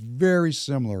country. It's very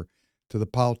similar to the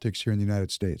politics here in the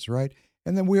United States, right?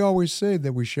 And then we always say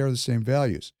that we share the same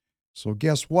values. So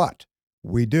guess what?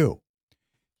 We do.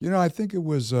 You know, I think it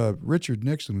was Richard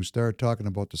Nixon who started talking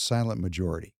about the silent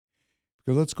majority.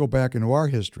 Because let's go back into our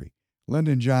history.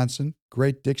 Lyndon Johnson,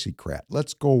 great Dixiecrat.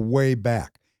 Let's go way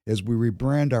back as we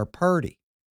rebrand our party.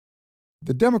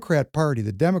 The Democrat Party,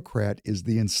 the Democrat is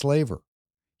the enslaver.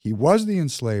 He was the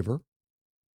enslaver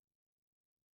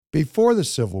before the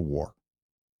Civil War.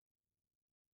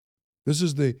 This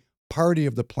is the party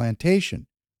of the plantation,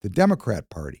 the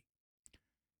Democrat Party.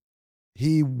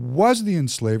 He was the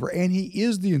enslaver, and he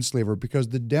is the enslaver because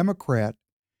the Democrat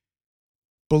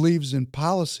believes in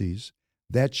policies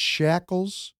that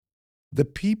shackles the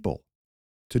people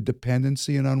to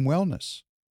dependency and unwellness.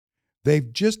 The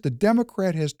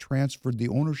Democrat has transferred the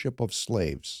ownership of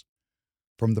slaves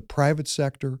from the private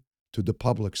sector to the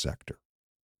public sector.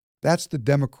 That's the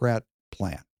Democrat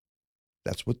plan.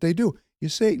 That's what they do. You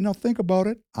say, no, think about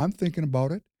it. I'm thinking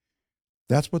about it.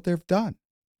 That's what they've done.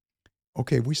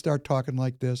 Okay, we start talking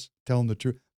like this, telling the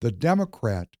truth. The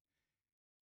Democrat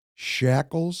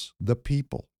shackles the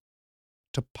people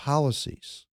to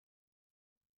policies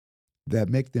that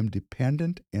make them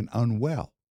dependent and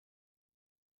unwell.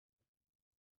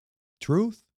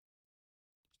 Truth.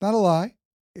 It's not a lie.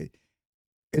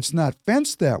 It's not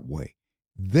fenced that way.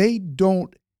 They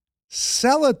don't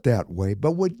sell it that way,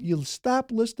 but when you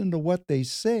stop listening to what they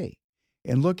say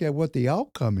and look at what the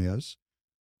outcome is,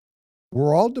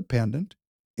 we're all dependent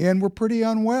and we're pretty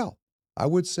unwell. I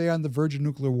would say on the verge of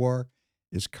nuclear war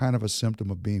is kind of a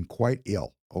symptom of being quite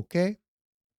ill, okay?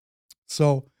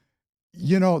 So,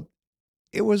 you know,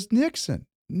 it was Nixon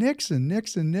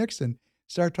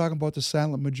started talking about the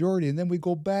silent majority, and then we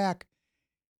go back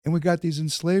and we got these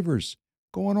enslavers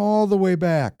going all the way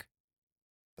back.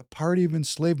 The party of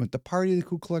enslavement, the party of the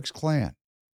Ku Klux Klan,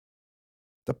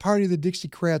 the party of the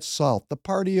Dixiecrat South, the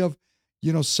party of,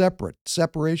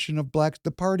 separation of blacks,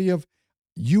 the party of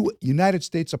United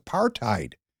States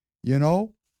apartheid,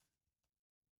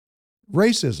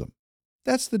 racism.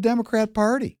 That's the Democrat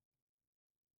Party.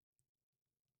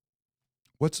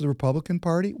 What's the Republican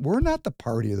Party? We're not the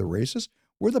party of the racists.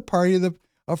 We're the party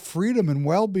of freedom and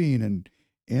well-being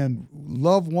and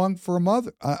love one for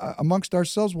another, amongst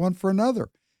ourselves, one for another.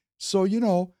 So,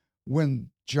 when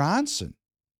Johnson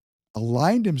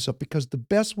aligned himself, because the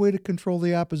best way to control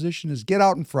the opposition is get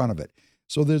out in front of it.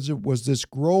 So there was this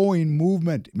growing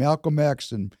movement, Malcolm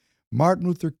X and Martin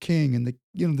Luther King, and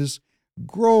this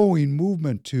growing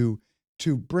movement to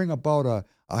bring about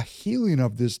a healing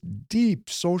of this deep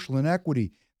social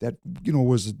inequity that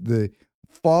was the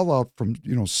fallout from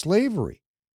slavery.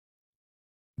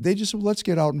 They just said, let's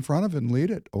get out in front of it and lead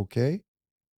it, okay?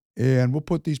 And we'll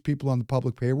put these people on the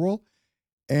public payroll.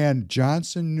 And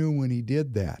Johnson knew when he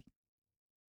did that,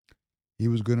 he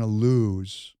was going to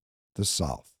lose the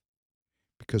South.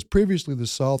 Because previously the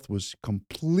South was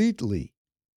completely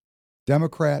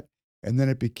Democrat, and then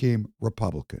it became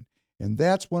Republican. And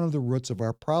that's one of the roots of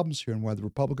our problems here and why the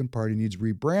Republican Party needs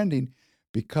rebranding,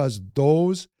 because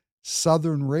those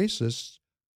Southern racists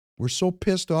were so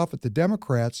pissed off at the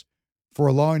Democrats for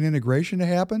allowing integration to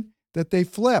happen that they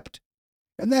flipped.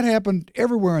 And that happened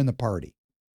everywhere in the party.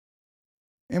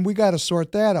 And we got to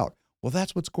sort that out. Well,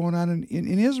 that's what's going on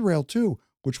in Israel too,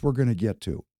 which we're going to get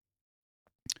to.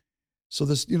 So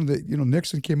this,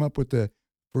 Nixon came up with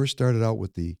first started out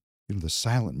with the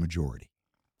silent majority.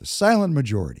 The silent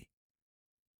majority.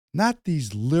 Not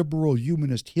these liberal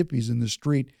humanist hippies in the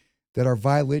street that are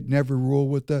violating every rule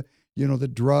with the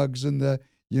drugs and the,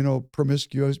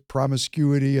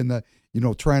 promiscuity and the,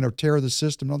 trying to tear the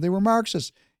system. No, they were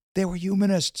Marxists. They were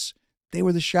humanists. They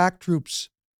were the shock troops.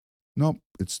 No,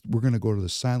 we're going to go to the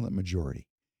silent majority.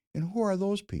 And who are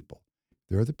those people?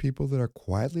 They're the people that are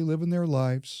quietly living their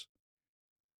lives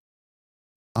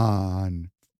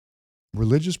on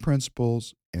religious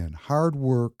principles and hard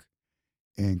work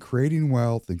and creating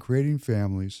wealth and creating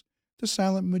families, the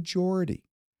silent majority.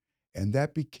 And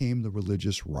that became the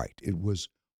religious right. It was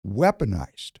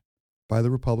weaponized by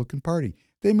the Republican Party.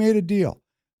 They made a deal.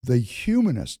 The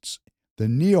humanists, the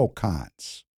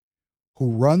neocons,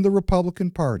 who run the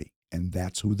Republican Party, and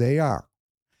that's who they are.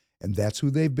 And that's who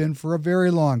they've been for a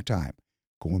very long time,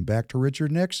 going back to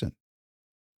Richard Nixon.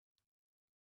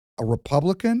 A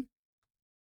Republican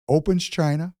opens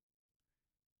China,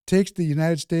 takes the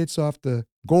United States off the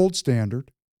gold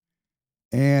standard,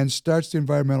 and starts the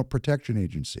Environmental Protection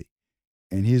Agency.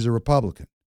 And he's a Republican.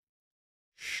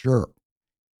 Sure.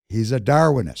 He's a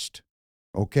Darwinist.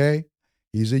 Okay?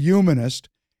 He's a humanist.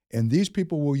 And these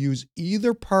people will use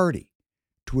either party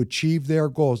to achieve their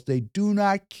goals. They do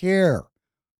not care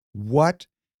what.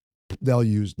 They'll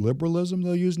use liberalism,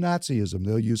 they'll use Nazism,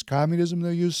 they'll use communism,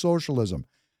 they'll use socialism.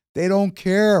 They don't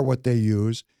care what they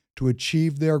use to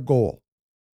achieve their goal.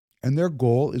 And their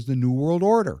goal is the New World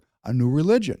Order, a new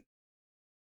religion.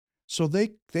 So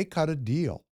they cut a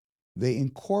deal. They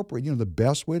incorporate, the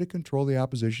best way to control the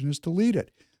opposition is to lead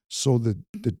it. So the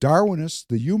Darwinists,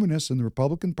 the humanists in the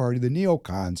Republican Party, the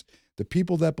neocons, the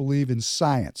people that believe in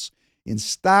science, in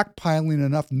stockpiling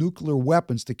enough nuclear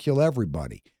weapons to kill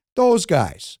everybody, those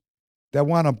guys that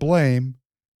want to blame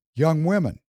young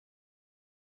women.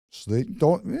 So they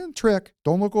don't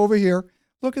look over here.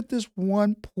 Look at this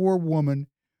one poor woman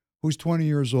who's 20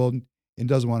 years old and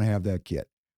doesn't want to have that kid.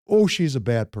 Oh, she's a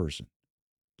bad person.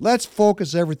 Let's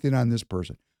focus everything on this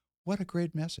person. What a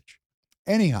great message.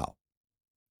 Anyhow,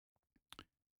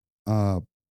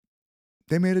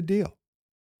 they made a deal.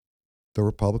 The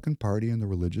Republican Party and the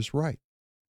religious right.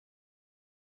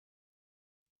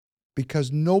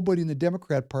 Because nobody in the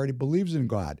Democrat Party believes in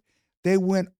God. They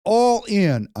went all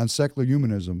in on secular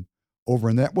humanism over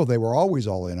in that. Well, they were always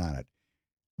all in on it.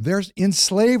 There's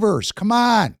enslavers. Come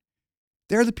on.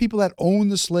 They're the people that own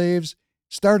the slaves,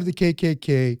 started the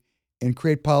KKK, and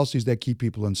create policies that keep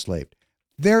people enslaved.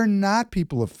 They're not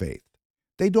people of faith.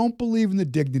 They don't believe in the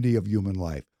dignity of human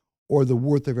life or the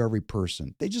worth of every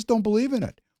person. They just don't believe in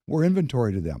it. We're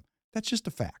inventory to them. That's just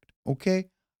a fact, okay?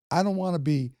 I don't want to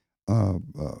be, I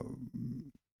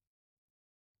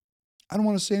don't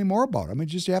want to say any more about it. I mean,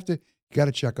 you got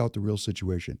to check out the real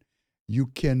situation. You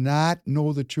cannot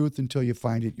know the truth until you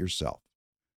find it yourself.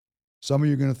 Some of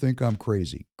you are going to think I'm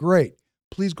crazy. Great.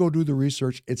 Please go do the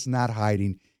research. It's not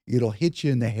hiding. It'll hit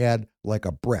you in the head like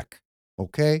a brick,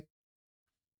 okay?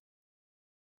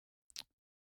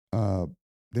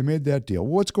 They made that deal.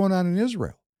 Well, what's going on in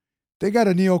Israel? They got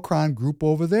a neocon group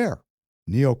over there.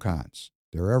 Neocons.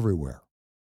 They're everywhere.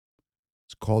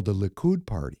 It's called the Likud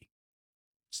Party.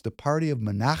 It's the party of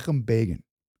Menachem Begin,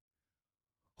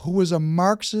 who was a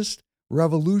Marxist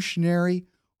revolutionary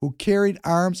who carried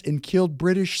arms and killed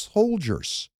British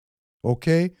soldiers.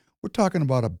 Okay? We're talking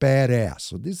about a badass.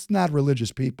 So this is not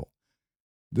religious people.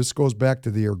 This goes back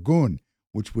to the Irgun,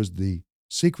 which was the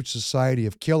secret society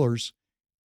of killers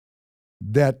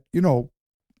that,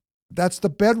 that's the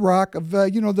bedrock of,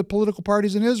 the political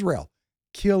parties in Israel.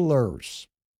 Killers.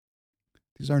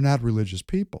 These are not religious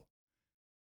people.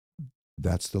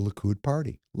 That's the Likud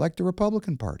party, like the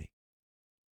Republican Party.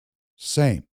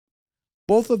 Same.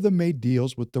 Both of them made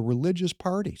deals with the religious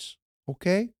parties,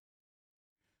 okay?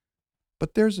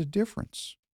 But there's a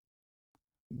difference.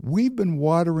 We've been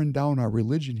watering down our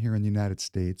religion here in the United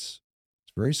States.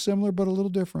 It's very similar, but a little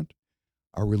different.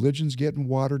 Our religion's getting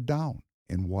watered down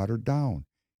and watered down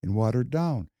and watered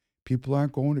down. People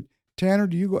aren't going to... Tanner,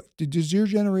 does your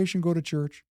generation go to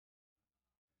church?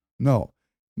 No.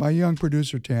 My young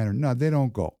producer, Tanner, no, they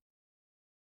don't go.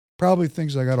 Probably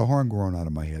thinks I got a horn growing out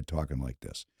of my head talking like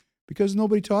this. Because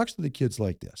nobody talks to the kids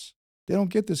like this. They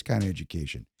don't get this kind of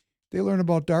education. They learn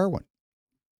about Darwin.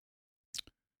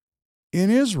 In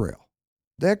Israel,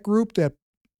 that group that,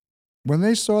 when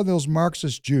they saw those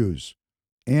Marxist Jews,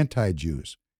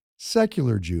 anti-Jews,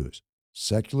 secular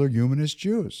humanist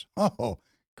Jews. Oh,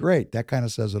 great. That kind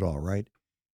of says it all, right?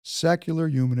 Secular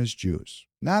humanist Jews,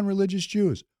 non-religious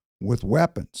Jews with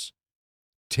weapons,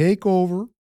 take over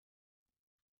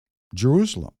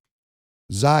Jerusalem,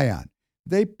 Zion.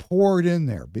 They poured in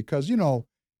there because,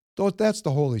 that's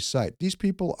the holy site. These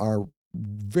people are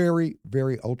very,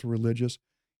 very ultra-religious,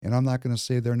 and I'm not going to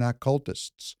say they're not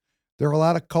cultists. There are a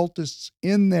lot of cultists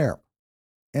in there,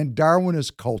 and Darwin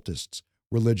is cultists,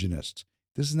 religionists.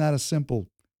 This is not a simple,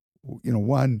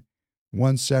 one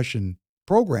session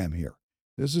program here.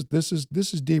 This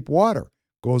is deep water.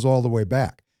 Goes all the way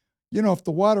back. If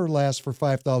the water lasts for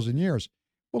 5,000 years,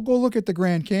 well, go look at the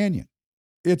Grand Canyon.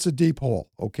 It's a deep hole,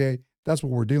 okay? That's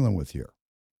what we're dealing with here.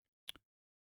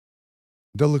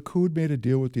 The Likud made a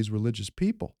deal with these religious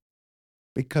people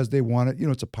because they wanted,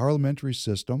 it's a parliamentary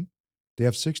system. They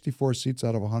have 64 seats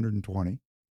out of 120.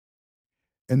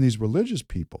 And these religious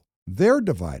people, they're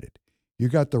divided. You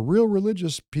got the real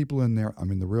religious people in there,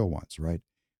 the real ones, right,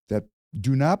 that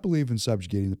do not believe in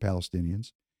subjugating the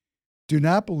Palestinians, do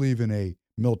not believe in a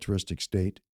militaristic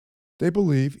state. They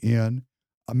believe in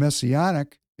a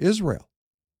messianic Israel.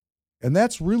 And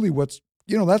that's really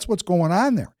that's what's going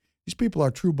on there. These people are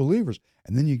true believers.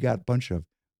 And then you got a bunch of,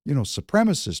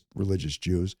 supremacist religious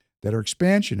Jews that are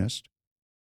expansionist.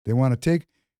 They want to take,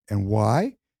 and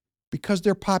why? Because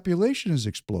their population is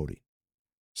exploding.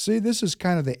 See, this is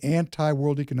kind of the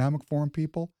anti-World Economic Forum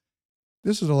people.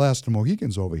 This is the last of the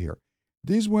Mohicans over here.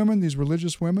 These women, these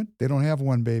religious women, they don't have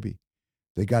one baby.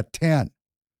 They got 10.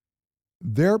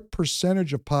 Their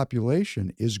percentage of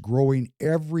population is growing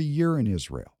every year in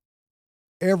Israel.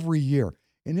 Every year.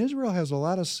 And Israel has a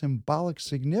lot of symbolic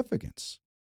significance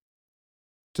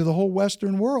to the whole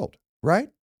Western world, right?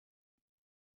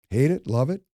 Hate it, love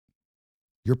it.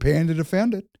 You're paying to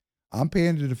defend it. I'm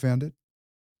paying to defend it.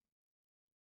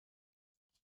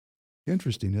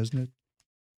 Interesting, isn't it?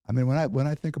 When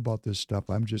I think about this stuff,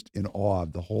 I'm just in awe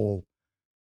of the whole.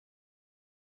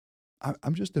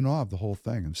 I'm just in awe of the whole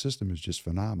thing. And the system is just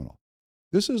phenomenal.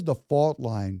 This is the fault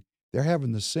line. They're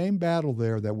having the same battle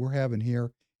there that we're having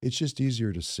here. It's just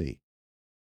easier to see.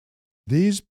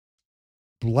 These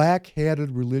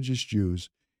black-hatted religious Jews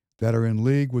that are in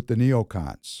league with the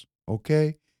neocons,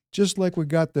 okay? Just like we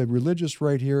got the religious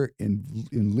right here in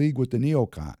league with the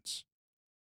neocons.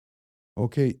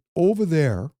 Okay, over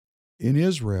there in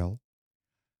Israel,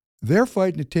 they're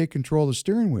fighting to take control of the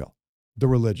steering wheel, the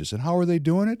religious. And how are they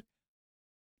doing it?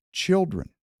 Children.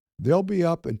 They'll be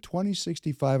up in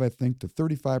 2065, I think, to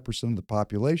 35% of the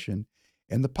population.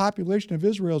 And the population of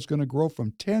Israel is going to grow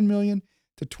from 10 million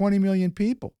to 20 million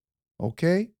people.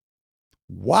 Okay?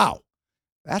 Wow.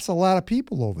 That's a lot of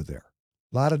people over there.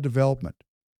 A lot of development.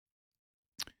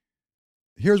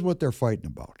 Here's what they're fighting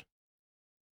about.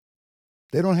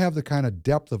 They don't have the kind of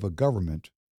depth of a government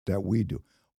that we do.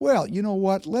 Well, you know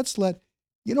what?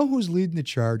 You know who's leading the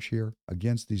charge here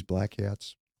against these black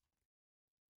hats?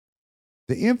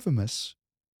 The infamous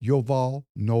Yuval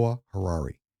Noah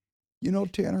Harari.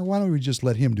 Tanner, why don't we just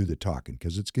let him do the talking?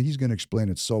 Because he's going to explain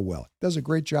it so well. He does a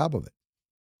great job of it.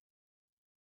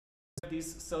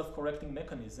 This self-correcting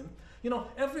mechanism.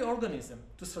 Every organism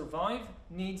to survive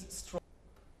needs strong.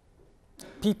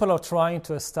 People are trying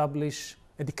to establish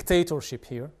a dictatorship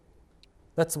here.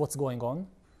 That's what's going on.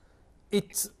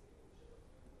 It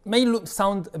may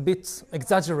sound a bit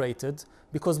exaggerated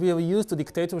because we are used to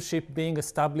dictatorship being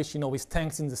established, with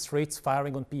tanks in the streets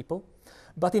firing on people.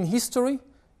 But in history,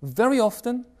 very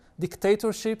often,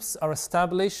 dictatorships are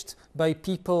established by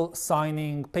people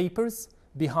signing papers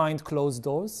behind closed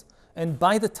doors. And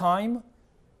by the time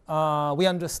we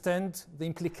understand the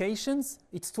implications,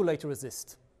 it's too late to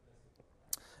resist.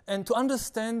 And to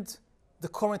understand the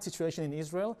current situation in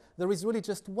Israel, there is really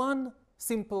just one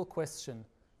simple question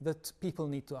that people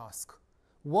need to ask.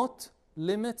 What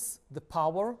limits the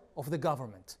power of the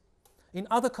government? In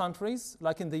other countries,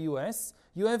 like in the US,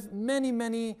 you have many,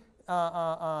 many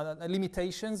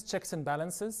limitations, checks and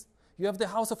balances. You have the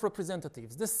House of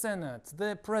Representatives, the Senate,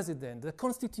 the President, the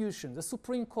Constitution, the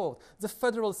Supreme Court, the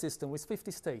federal system with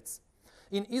 50 states.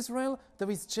 In Israel, there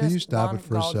is just Can you stop one it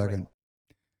for a guardrail. second?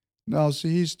 No,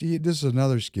 see, this is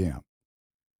another scam.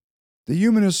 The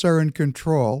humanists are in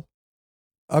control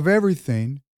of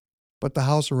everything but the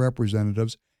House of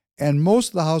Representatives, and most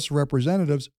of the House of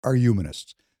Representatives are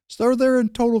humanists. So they're in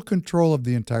total control of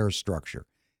the entire structure.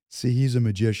 See, he's a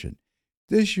magician.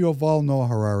 This Yuval Noah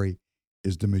Harari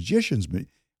is the magician's.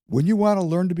 When you want to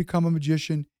learn to become a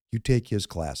magician, you take his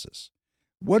classes.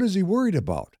 What is he worried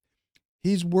about?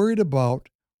 He's worried about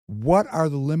what are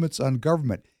the limits on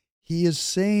government. He is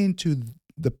saying to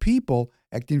the people,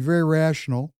 acting very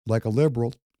rational, like a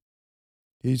liberal,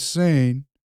 he's saying,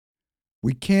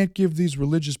 we can't give these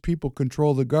religious people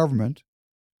control of the government,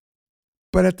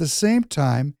 but at the same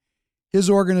time, his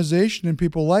organization and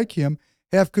people like him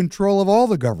have control of all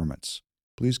the governments.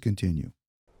 Please continue.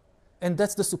 And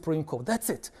that's the Supreme Court. That's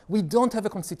it. We don't have a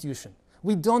constitution.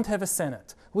 We don't have a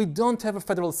Senate. We don't have a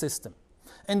federal system.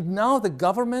 And now the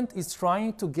government is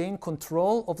trying to gain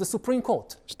control of the Supreme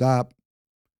Court. Stop.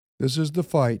 This is the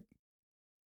fight.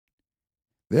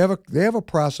 They have a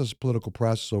process, political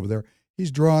process over there.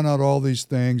 He's drawing out all these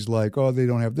things like, oh, they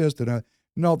don't have this. They don't.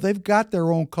 No, they've got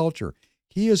their own culture.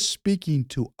 He is speaking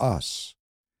to us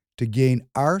to gain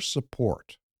our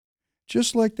support.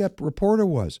 Just like that reporter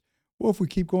was. Well, if we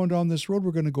keep going down this road,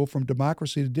 we're going to go from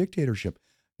democracy to dictatorship.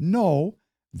 No,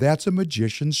 that's a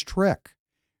magician's trick.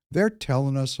 They're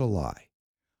telling us a lie.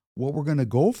 What we're going to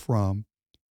go from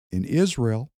in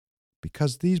Israel,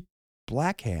 because these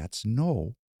black hats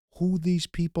know who these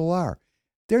people are.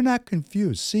 They're not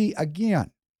confused. See,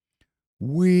 again,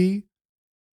 we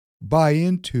buy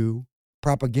into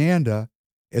propaganda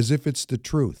as if it's the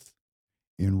truth.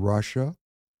 In Russia,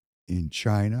 in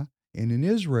China, and in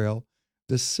Israel,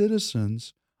 the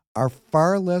citizens are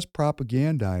far less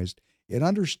propagandized and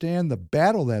understand the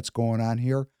battle that's going on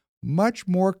here much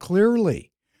more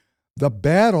clearly. The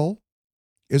battle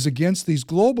is against these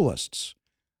globalists.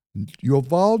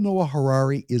 Yuval Noah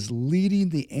Harari is leading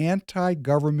the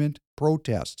anti-government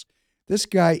protests. This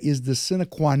guy is the sine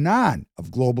qua non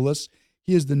of globalists.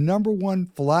 He is the number one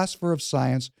philosopher of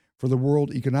science for the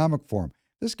World Economic Forum.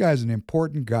 This guy is an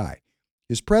important guy.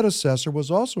 His predecessor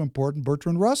was also important,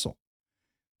 Bertrand Russell.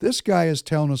 This guy is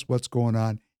telling us what's going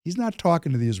on. He's not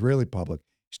talking to the Israeli public.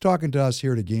 He's talking to us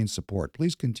here to gain support.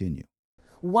 Please continue.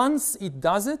 Once it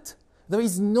does it, there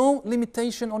is no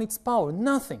limitation on its power,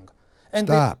 nothing. And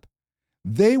Stop.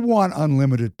 They want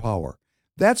unlimited power.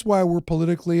 That's why we're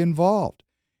politically involved.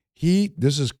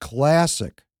 This is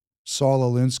classic Saul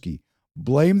Alinsky.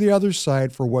 Blame the other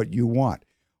side for what you want.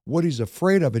 What he's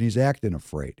afraid of, and he's acting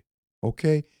afraid.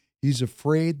 Okay? He's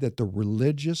afraid that the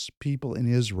religious people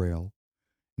in Israel,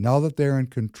 now that they're in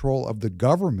control of the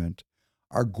government,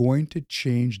 are going to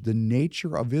change the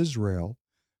nature of Israel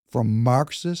from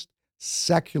Marxist,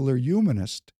 secular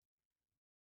humanist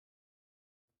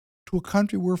to a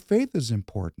country where faith is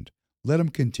important. Let him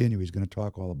continue. He's going to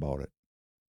talk all about it.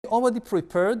 already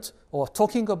prepared or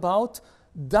talking about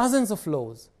dozens of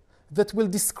laws that will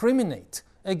discriminate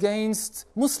against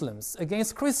Muslims,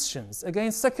 against Christians,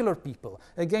 against secular people,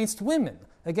 against women,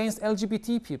 against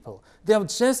LGBT people. They are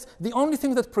just, the only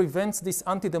thing that prevents this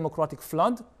anti-democratic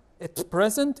flood at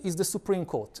present is the Supreme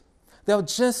Court. They are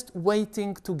just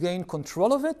waiting to gain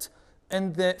control of it,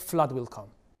 and the flood will come.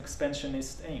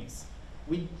 Expansionist aims.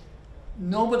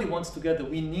 Nobody wants together.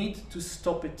 We need to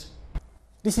stop it.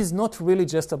 This is not really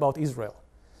just about Israel.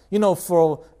 You know,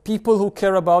 for people who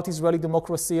care about Israeli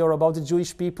democracy or about the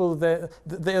Jewish people,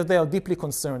 they are deeply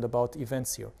concerned about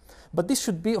events here. But this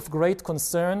should be of great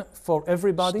concern for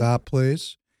everybody. Stop,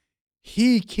 please.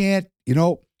 He can't,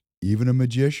 even a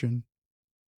magician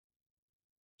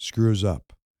screws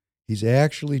up. He's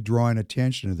actually drawing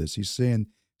attention to this. He's saying,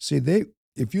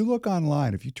 if you look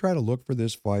online, if you try to look for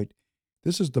this fight,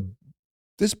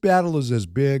 this battle is as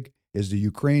big as the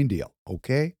Ukraine deal,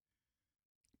 okay?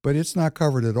 But it's not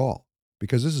covered at all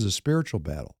because this is a spiritual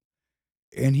battle.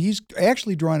 And he's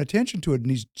actually drawing attention to it,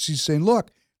 and he's saying,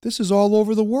 look, this is all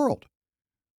over the world.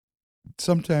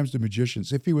 Sometimes the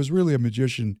magicians, if he was really a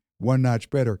magician one notch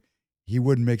better, he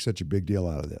wouldn't make such a big deal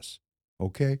out of this,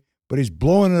 okay? But he's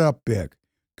blowing it up big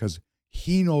because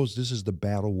he knows this is the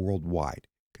battle worldwide.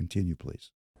 Continue,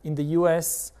 please. In the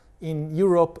US, in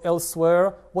Europe,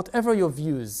 elsewhere, whatever your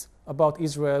views about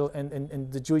Israel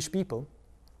and the Jewish people,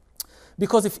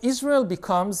 because if Israel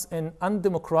becomes an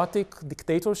undemocratic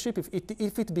dictatorship,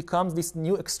 if it becomes this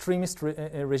new extremist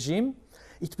regime,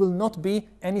 it will not be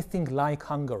anything like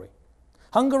Hungary.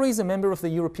 Hungary is a member of the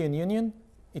European Union.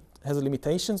 It has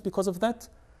limitations because of that.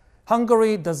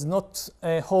 Hungary does not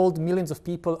hold millions of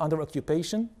people under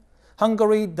occupation.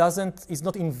 Hungary is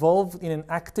not involved in an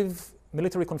active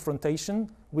military confrontation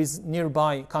with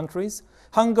nearby countries.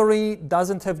 Hungary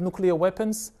doesn't have nuclear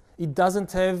weapons. It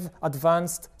doesn't have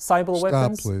advanced cyber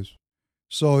weapons. Stop, please.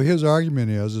 So his argument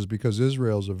is because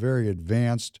Israel is a very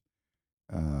advanced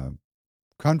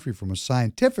country from a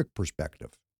scientific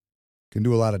perspective, can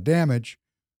do a lot of damage.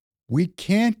 We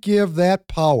can't give that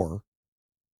power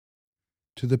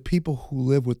to the people who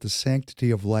live with the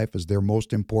sanctity of life as their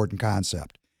most important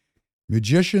concept.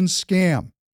 Magicians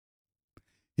scam.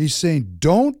 He's saying,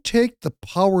 don't take the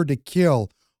power to kill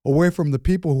away from the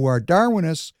people who are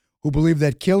Darwinists, who believe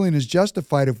that killing is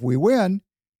justified if we win.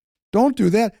 Don't do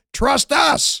that. Trust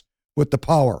us with the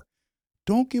power.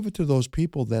 Don't give it to those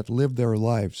people that live their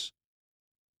lives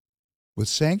with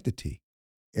sanctity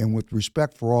and with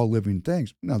respect for all living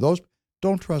things. Now, those,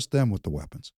 don't trust them with the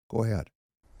weapons. Go ahead.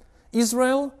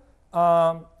 Israel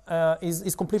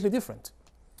is completely different.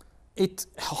 It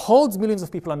holds millions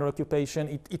of people under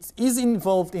occupation. It is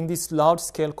involved in this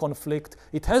large-scale conflict.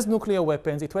 It has nuclear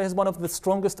weapons. It has one of the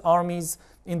strongest armies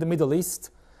in the Middle East.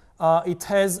 It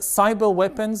has cyber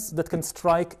weapons that can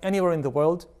strike anywhere in the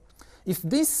world. If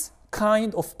this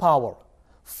kind of power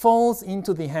falls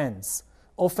into the hands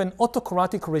of an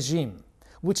autocratic regime,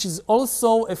 which is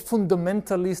also a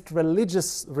fundamentalist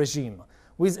religious regime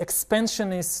with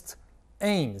expansionist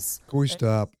aims. Can we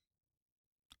stop?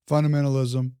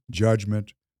 Fundamentalism,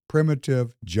 judgment,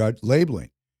 primitive,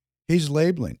 labeling. He's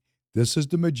labeling. This is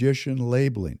the magician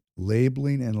labeling,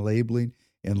 labeling and labeling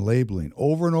and labeling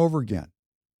over and over again.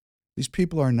 These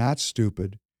people are not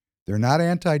stupid. They're not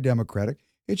anti-democratic.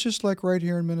 It's just like right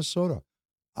here in Minnesota.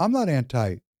 I'm not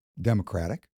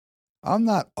anti-democratic. I'm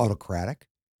not autocratic.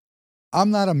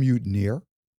 I'm not a mutineer.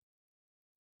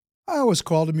 I was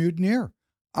called a mutineer.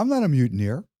 I'm not a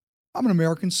mutineer. I'm an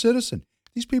American citizen.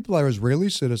 These people are Israeli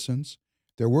citizens.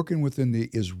 They're working within the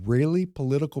Israeli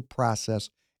political process,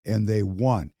 and they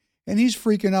won. And he's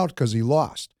freaking out because he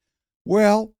lost.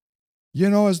 Well, you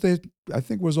know, I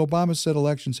think was Obama said,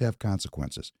 elections have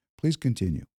consequences. Please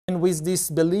continue. And with this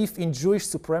belief in Jewish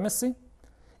supremacy,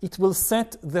 it will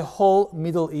set the whole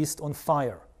Middle East on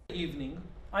fire. Evening,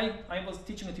 I was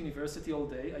teaching at university all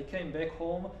day. I came back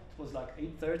home. It was like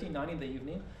 8:30, 9 in the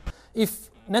evening. If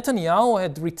Netanyahu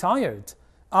had retired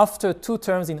after 2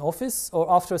 terms in office, or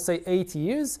after, say, 8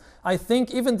 years, I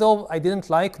think, even though I didn't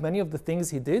like many of the things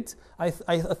he did, I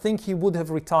think he would have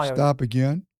retired. Stop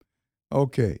again.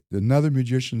 Okay, another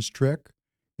magician's trick.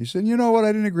 He said, you know what,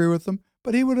 I didn't agree with him,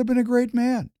 but he would have been a great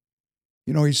man.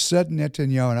 You know, he set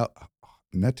Netanyahu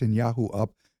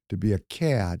up to be a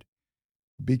cad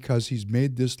because he's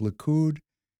made this Likud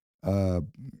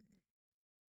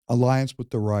alliance with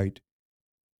the right.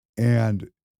 And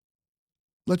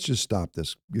let's just stop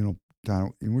this, you know,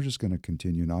 Don, and we're just going to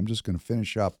continue now. I'm just going to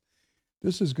finish up.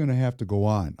 This is going to have to go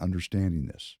on, understanding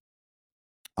this.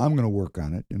 I'm going to work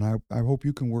on it, and I hope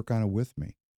you can work on it with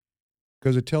me,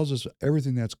 because it tells us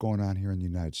everything that's going on here in the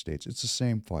United States. It's the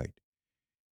same fight.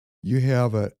 You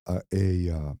have a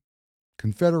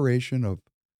confederation of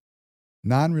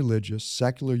non-religious,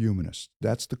 secular humanists.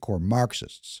 That's the core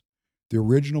Marxists, the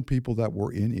original people that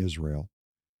were in Israel,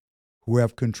 who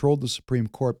have controlled the Supreme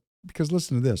Court. Because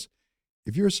listen to this,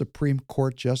 if you're a Supreme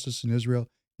Court justice in Israel,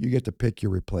 you get to pick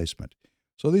your replacement.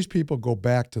 So these people go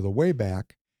back to the way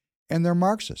back, and they're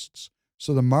Marxists.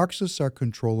 So the Marxists are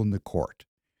controlling the court.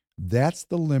 That's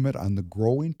the limit on the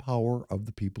growing power of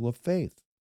the people of faith.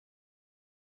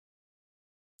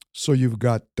 So you've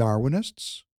got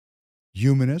Darwinists,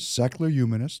 humanists, secular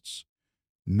humanists,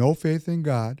 no faith in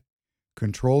God,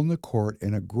 controlling the court,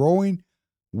 and a growing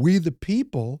we the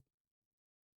people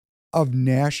of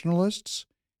nationalists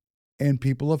and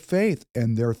people of faith,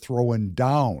 and they're throwing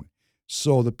down.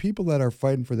 So the people that are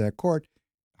fighting for that court,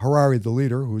 Harari, the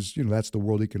leader, who's, you know, that's the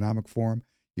World Economic Forum.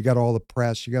 You got all the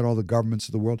press, you got all the governments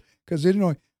of the world, because you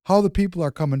know how the people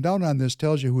are coming down on this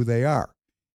tells you who they are.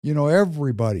 You know,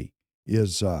 everybody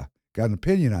is got an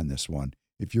opinion on this one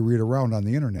if you read around on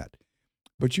the internet.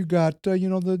 But you got you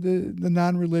know, the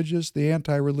non-religious, the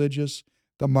anti-religious,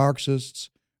 the Marxists,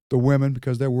 the women,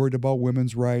 because they're worried about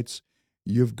women's rights.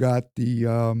 You've got the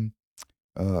you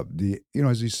know,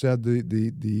 as he said,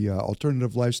 the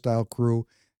alternative lifestyle crew.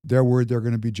 They're worried they're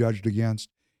going to be judged against,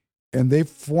 and they've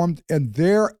formed, and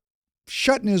they're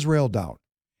shutting Israel down.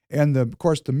 And of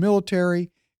course, the military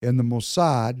and the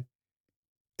Mossad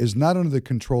is not under the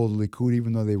control of the Likud,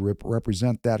 even though they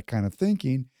represent that kind of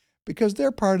thinking, because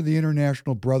they're part of the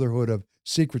International Brotherhood of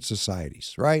Secret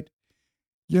Societies, right?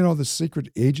 You know, the secret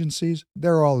agencies,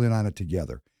 they're all in on it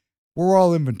together. We're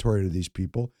all inventory to these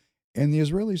people. And the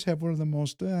Israelis have one of the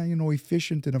most,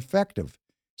 efficient and effective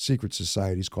secret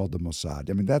societies called the Mossad.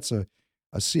 I mean, that's a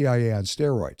CIA on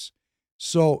steroids.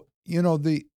 So,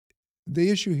 the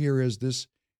issue here is this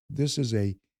is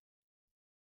a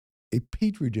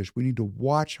petri dish. We need to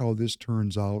watch how this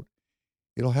turns out.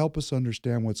 It'll help us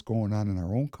understand what's going on in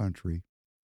our own country.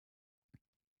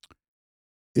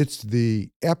 It's the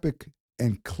epic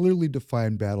and clearly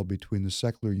defined battle between the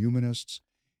secular humanists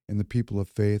and the people of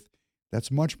faith.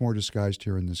 That's much more disguised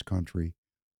here in this country.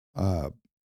 And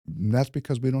that's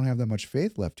because we don't have that much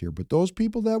faith left here. But those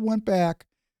people that went back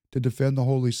to defend the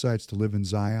holy sites, to live in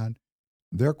Zion,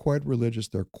 they're quite religious.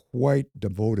 They're quite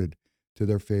devoted to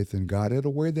their faith in God in a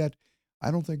way that I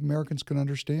don't think Americans can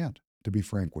understand, to be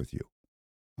frank with you.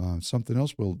 Something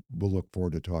else we'll look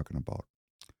forward to talking about.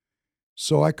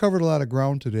 So I covered a lot of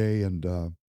ground today, and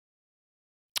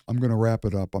I'm going to wrap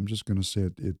it up. I'm just going to say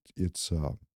it's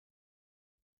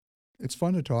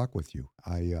fun to talk with you.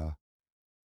 We're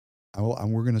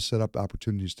going to set up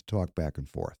opportunities to talk back and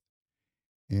forth,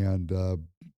 and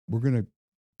we're going to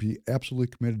be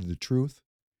absolutely committed to the truth,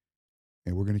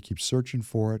 and we're going to keep searching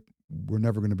for it. We're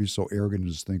never going to be so arrogant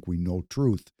as to think we know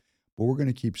truth, but we're going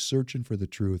to keep searching for the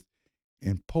truth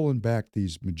and pulling back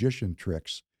these magician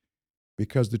tricks,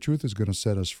 because the truth is going to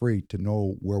set us free to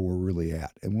know where we're really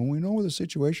at. And when we know the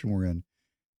situation we're in,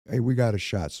 hey, we got a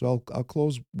shot. So I'll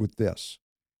close with this.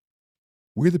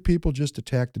 We the people just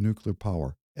attacked the nuclear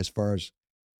power. As far as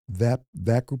that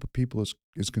group of people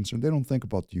is concerned, they don't think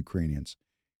about the Ukrainians.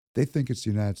 They think it's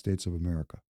the United States of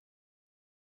America.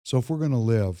 So if we're going to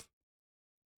live,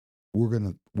 we're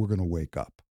going to wake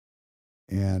up.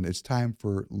 And it's time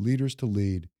for leaders to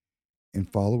lead and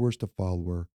followers to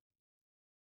follow.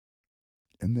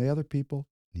 And the other people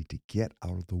need to get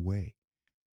out of the way,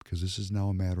 because this is now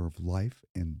a matter of life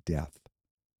and death.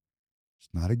 It's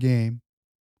not a game.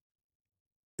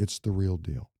 It's the real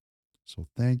deal. So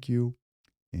thank you.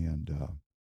 And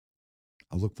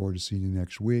I look forward to seeing you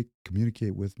next week.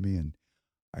 Communicate with me. And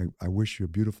I wish you a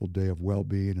beautiful day of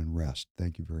well-being and rest.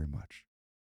 Thank you very much.